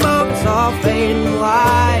wood smoke, it's all fading to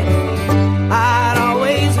light. I'd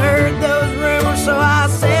always heard those rumors, so I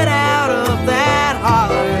set out of that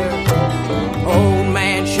holler. Old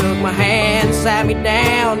man shook my hand, sat me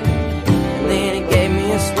down, and then he gave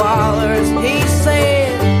me a swaller as he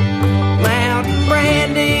said, Mountain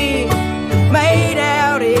brandy made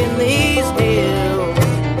out in these hills.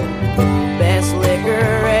 Best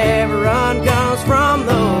liquor ever run comes from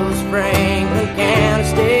those Franklin County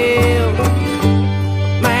stills.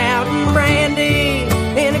 Mountain brandy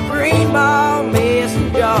in a green ball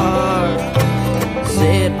mason jar.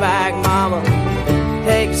 Sit back, mama,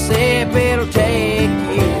 take a sip, it'll take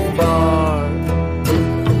you far.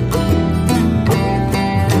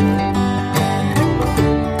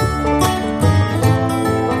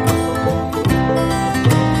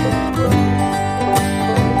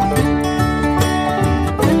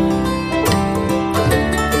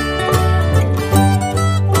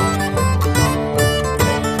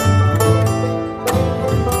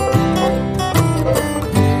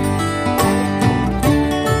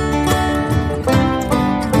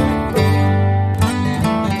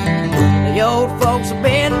 The old folks have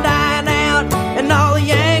been dying out, and all the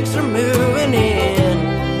Yanks are moving in.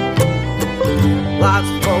 Lots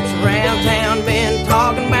of folks around town been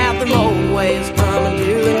talking about them old ways coming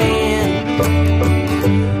to an end.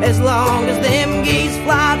 As long as them geese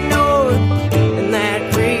fly north and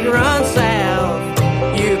that creek runs south,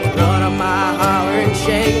 you can run on my holler and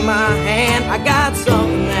shake my hand. I got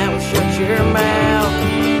something that will shut your mouth.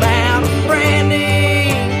 Mountain brandy,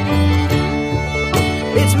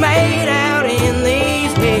 it's made out in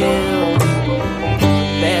these hills.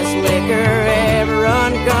 Best liquor ever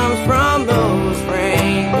run comes from those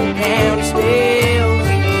Franklin County stills.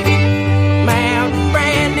 Mountain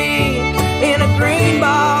brandy in a green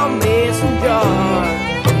ball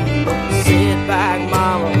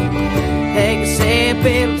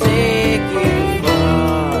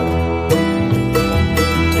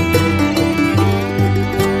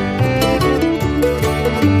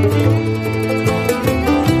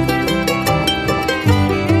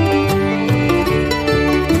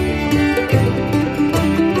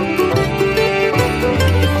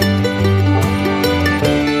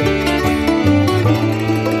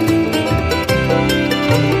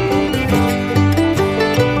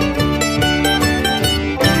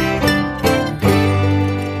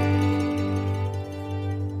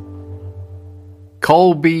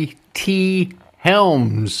Colby T.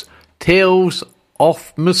 Helms. Tales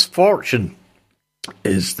of Misfortune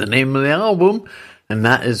is the name of the album, and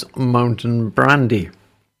that is Mountain Brandy.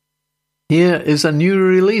 Here is a new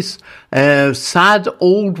release. Sad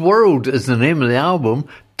Old World is the name of the album.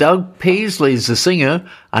 Doug Paisley is the singer,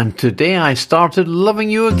 and Today I Started Loving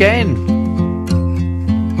You Again.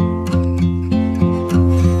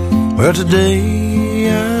 Well, today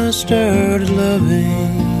I started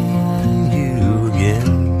loving you again,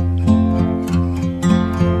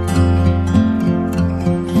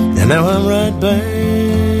 and now I'm right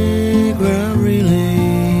back where I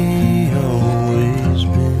really always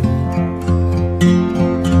been.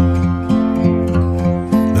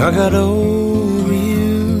 I got over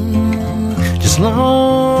you just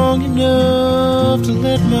long enough to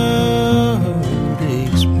let my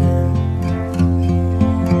heartache spin.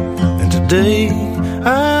 And today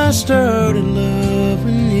I started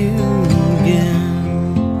loving you again.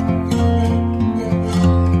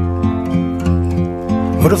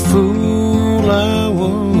 What a fool I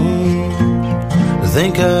was to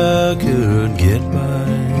think I could get by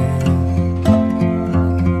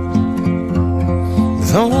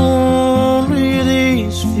with only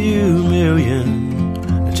these few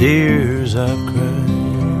million tears I've cried.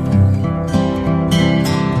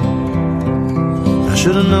 I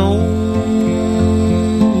should have known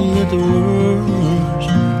that the worst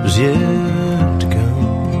was yet to come,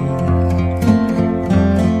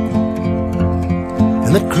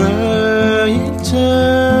 and that crying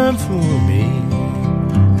time for me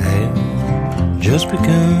had just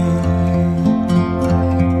begun.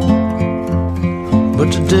 But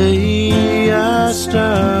today I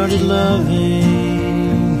started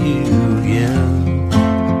loving you again,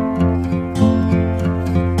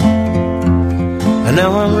 and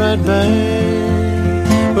now I'm right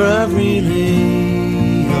back where I've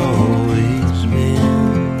really always been.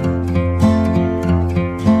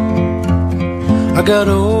 I got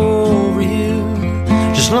over you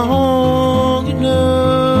just long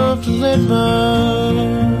enough to let my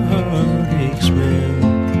heartache spin.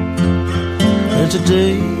 And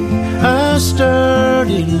today I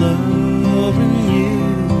started loving you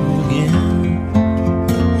again.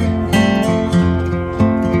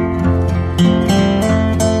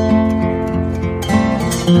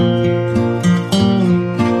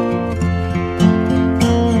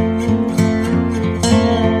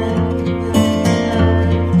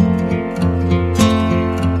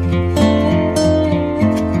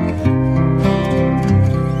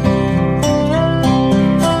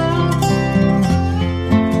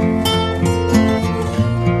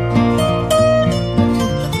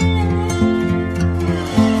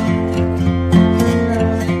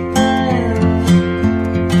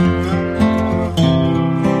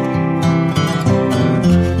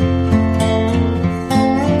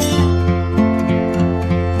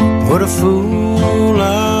 What a fool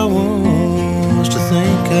I was to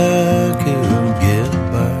think I could get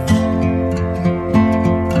by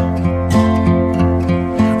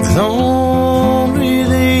with only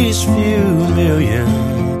these few million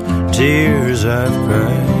tears I've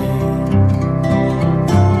cried.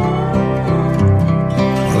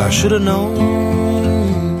 Well, I should have known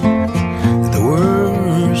that the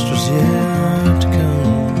worst was yet to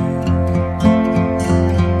come,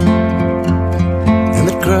 and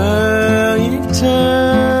that crying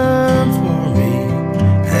time for me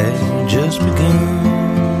had just begun.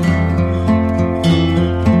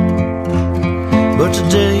 But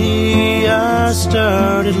today I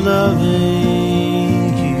started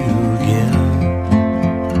loving you again,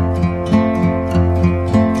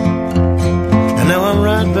 and now I'm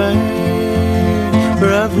right back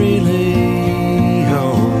where I've really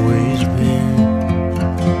always been.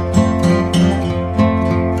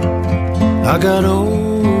 I got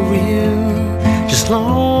over you just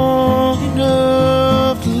long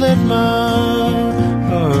enough to let my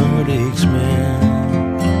heartaches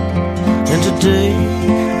mend, and today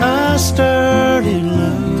I started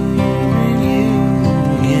loving you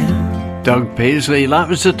again. Doug Paisley, that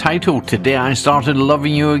was the title, Today I Started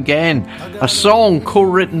Loving You Again, a song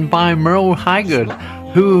co-written by Merle Haggard,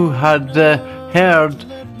 who had heard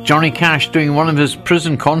Johnny Cash doing one of his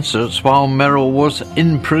prison concerts while Merle was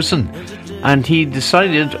in prison, and he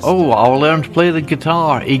decided, I'll learn to play the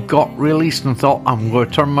guitar. He got released and thought, I'm going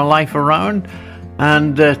to turn my life around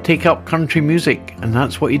and take up country music, and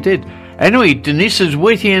that's what he did. Anyway, Denise is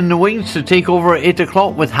waiting in the wings to take over at 8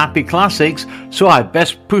 o'clock with Happy Classics, so I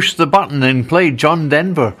best push the button and play John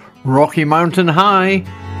Denver, Rocky Mountain High.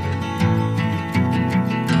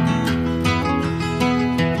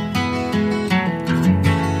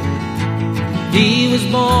 He was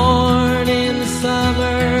born in the sun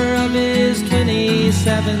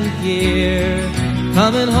 7th year,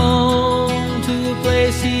 coming home to a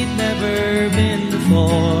place he'd never been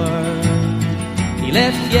before. He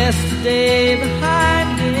left yesterday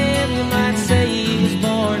behind him. You might say he was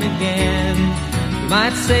born again. You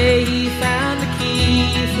might say he found a key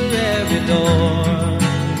for every door.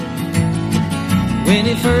 When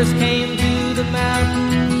he first came to the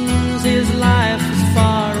mountains, his life was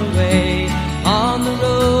far away, on the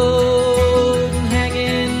road,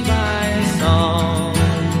 hanging by a song.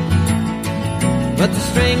 But the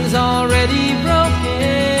string's already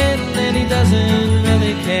broken, and he doesn't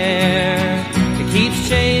really care. It keeps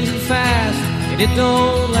changing fast, and it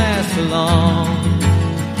don't last for long.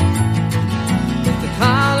 But the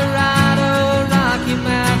Colorado Rocky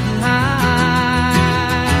Mountain High,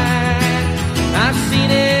 I've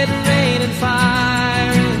seen it rain and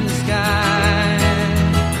fire in the sky.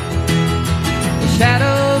 The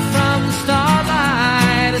shadow from the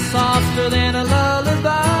starlight is softer than a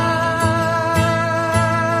lullaby.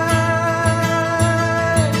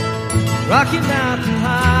 Rocky Mountain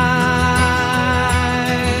High,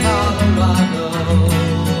 Colorado.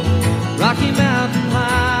 Rocky Mountain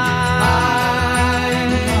High,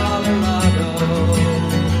 Colorado.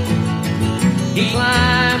 He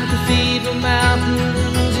climbed Cathedral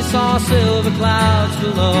Mountains. He saw silver clouds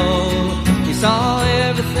below. He saw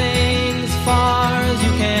everything as far as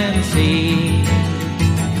you can see.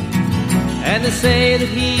 And they say that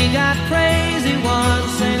he got crazy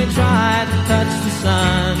once, and he tried to touch the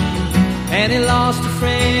sun. And he lost a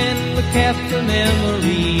friend, but kept a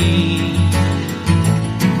memory.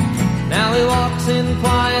 Now he walks in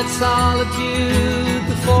quiet solitude,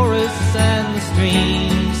 the forests and the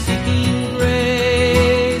streams, seeking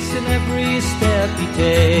grace in every step he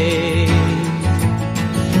takes.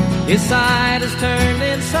 His side is turned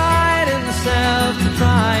inside himself to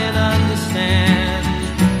try and understand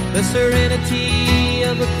the serenity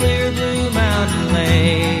of a clear blue mountain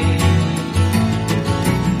lake.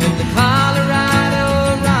 Colorado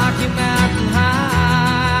Rocky Mountain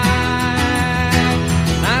High,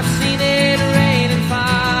 I've seen it rain and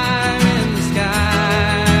fire in the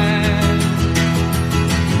sky.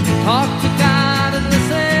 Talk to God and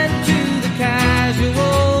listen to the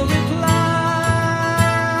casual reply.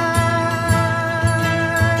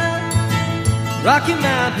 Rocky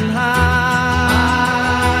Mountain High,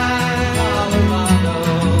 Colorado.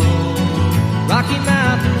 Rocky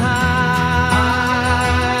Mountain High.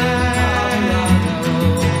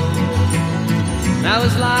 Now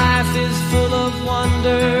his life is full of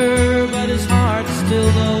wonder, but his heart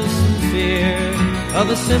still knows some fear of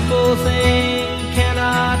a simple thing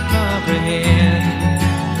cannot comprehend.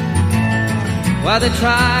 While they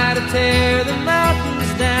try to tear the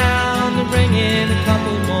mountains down to bring in a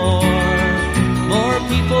couple more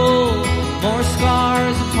people, more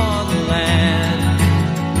scars upon the land.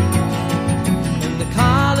 In the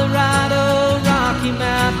Colorado Rocky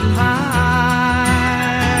Mountain High,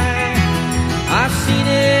 I've seen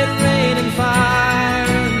it rain and fire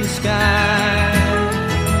in the sky.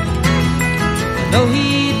 I know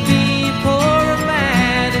he'd be a poorer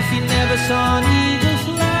man if he never saw an eagle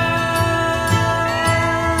fly.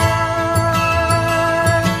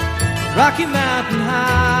 Rocky Mountain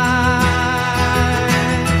High,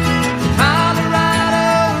 Colorado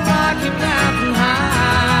Rocky Mountain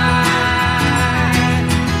High,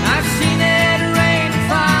 I've seen it rain and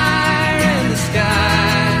fire in the sky.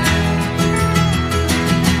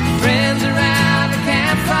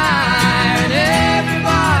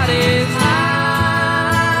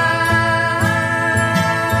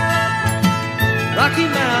 Rocky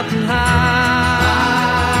Mountain High,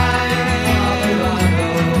 Colorado.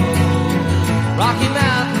 Rocky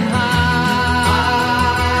Mountain High,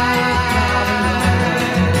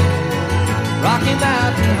 Rocky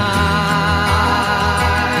Mountain High,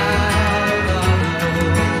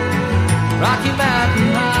 Rocky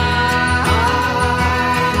Mountain High.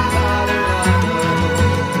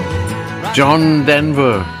 John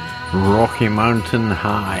Denver, Rocky Mountain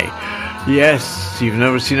High. Yes, you've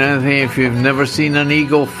never seen anything if you've never seen an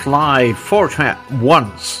eagle fly. Fortunately,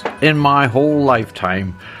 once in my whole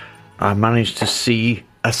lifetime, I managed to see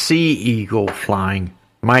a sea eagle flying.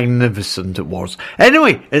 Magnificent it was.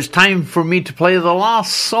 Anyway, it's time for me to play the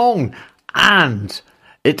last song, and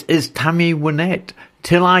it is Tammy Wynette,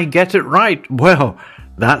 Till I Get It Right. Well,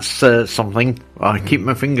 that's something. I keep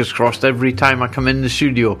my fingers crossed every time I come in the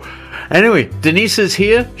studio. Anyway, Denise is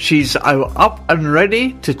here. She's up and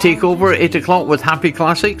ready to take over at 8 o'clock with Happy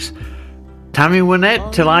Classics. Tammy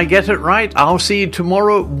Wynette, Till I Get It Right. I'll see you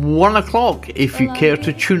tomorrow at 1 o'clock if you care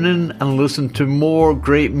to tune in and listen to more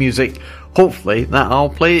great music. Hopefully that I'll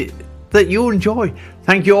play that you enjoy.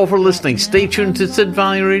 Thank you all for listening. Stay tuned to Sid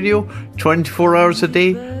Valley Radio, 24 hours a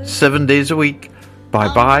day, 7 days a week.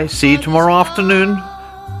 Bye-bye. See you tomorrow afternoon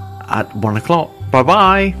at 1 o'clock.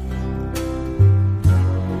 Bye-bye.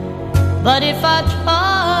 But if I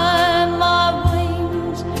try my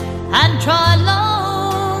wings and try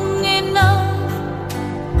long enough,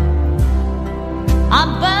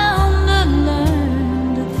 I'm bound to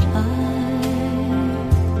learn to fly.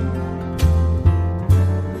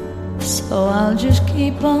 So I'll just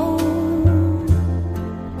keep on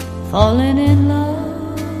falling in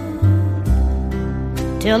love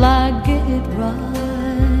till I get it right.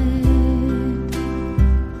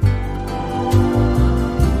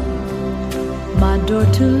 My door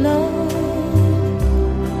to love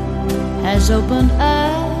has opened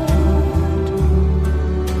out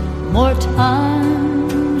more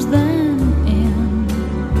times than in,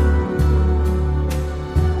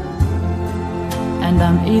 and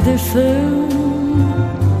I'm either fool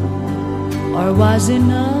or wise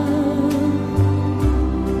enough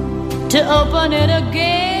to open it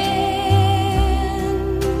again,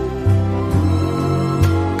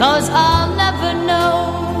 'cause I'll never know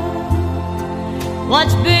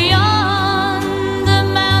what's beyond the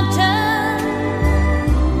mountain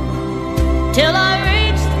till I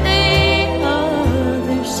reach the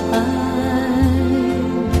other side.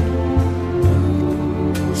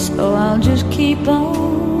 So I'll just keep on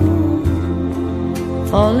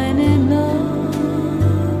falling in love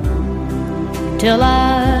till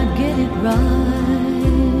I get it right.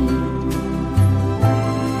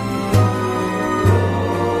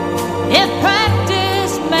 If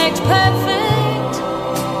practice makes perfect,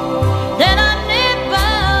 then I'm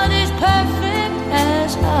about as perfect as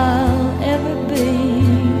I'll ever be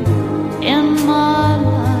in my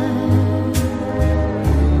life.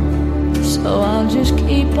 So I'll just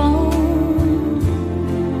keep on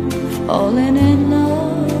falling in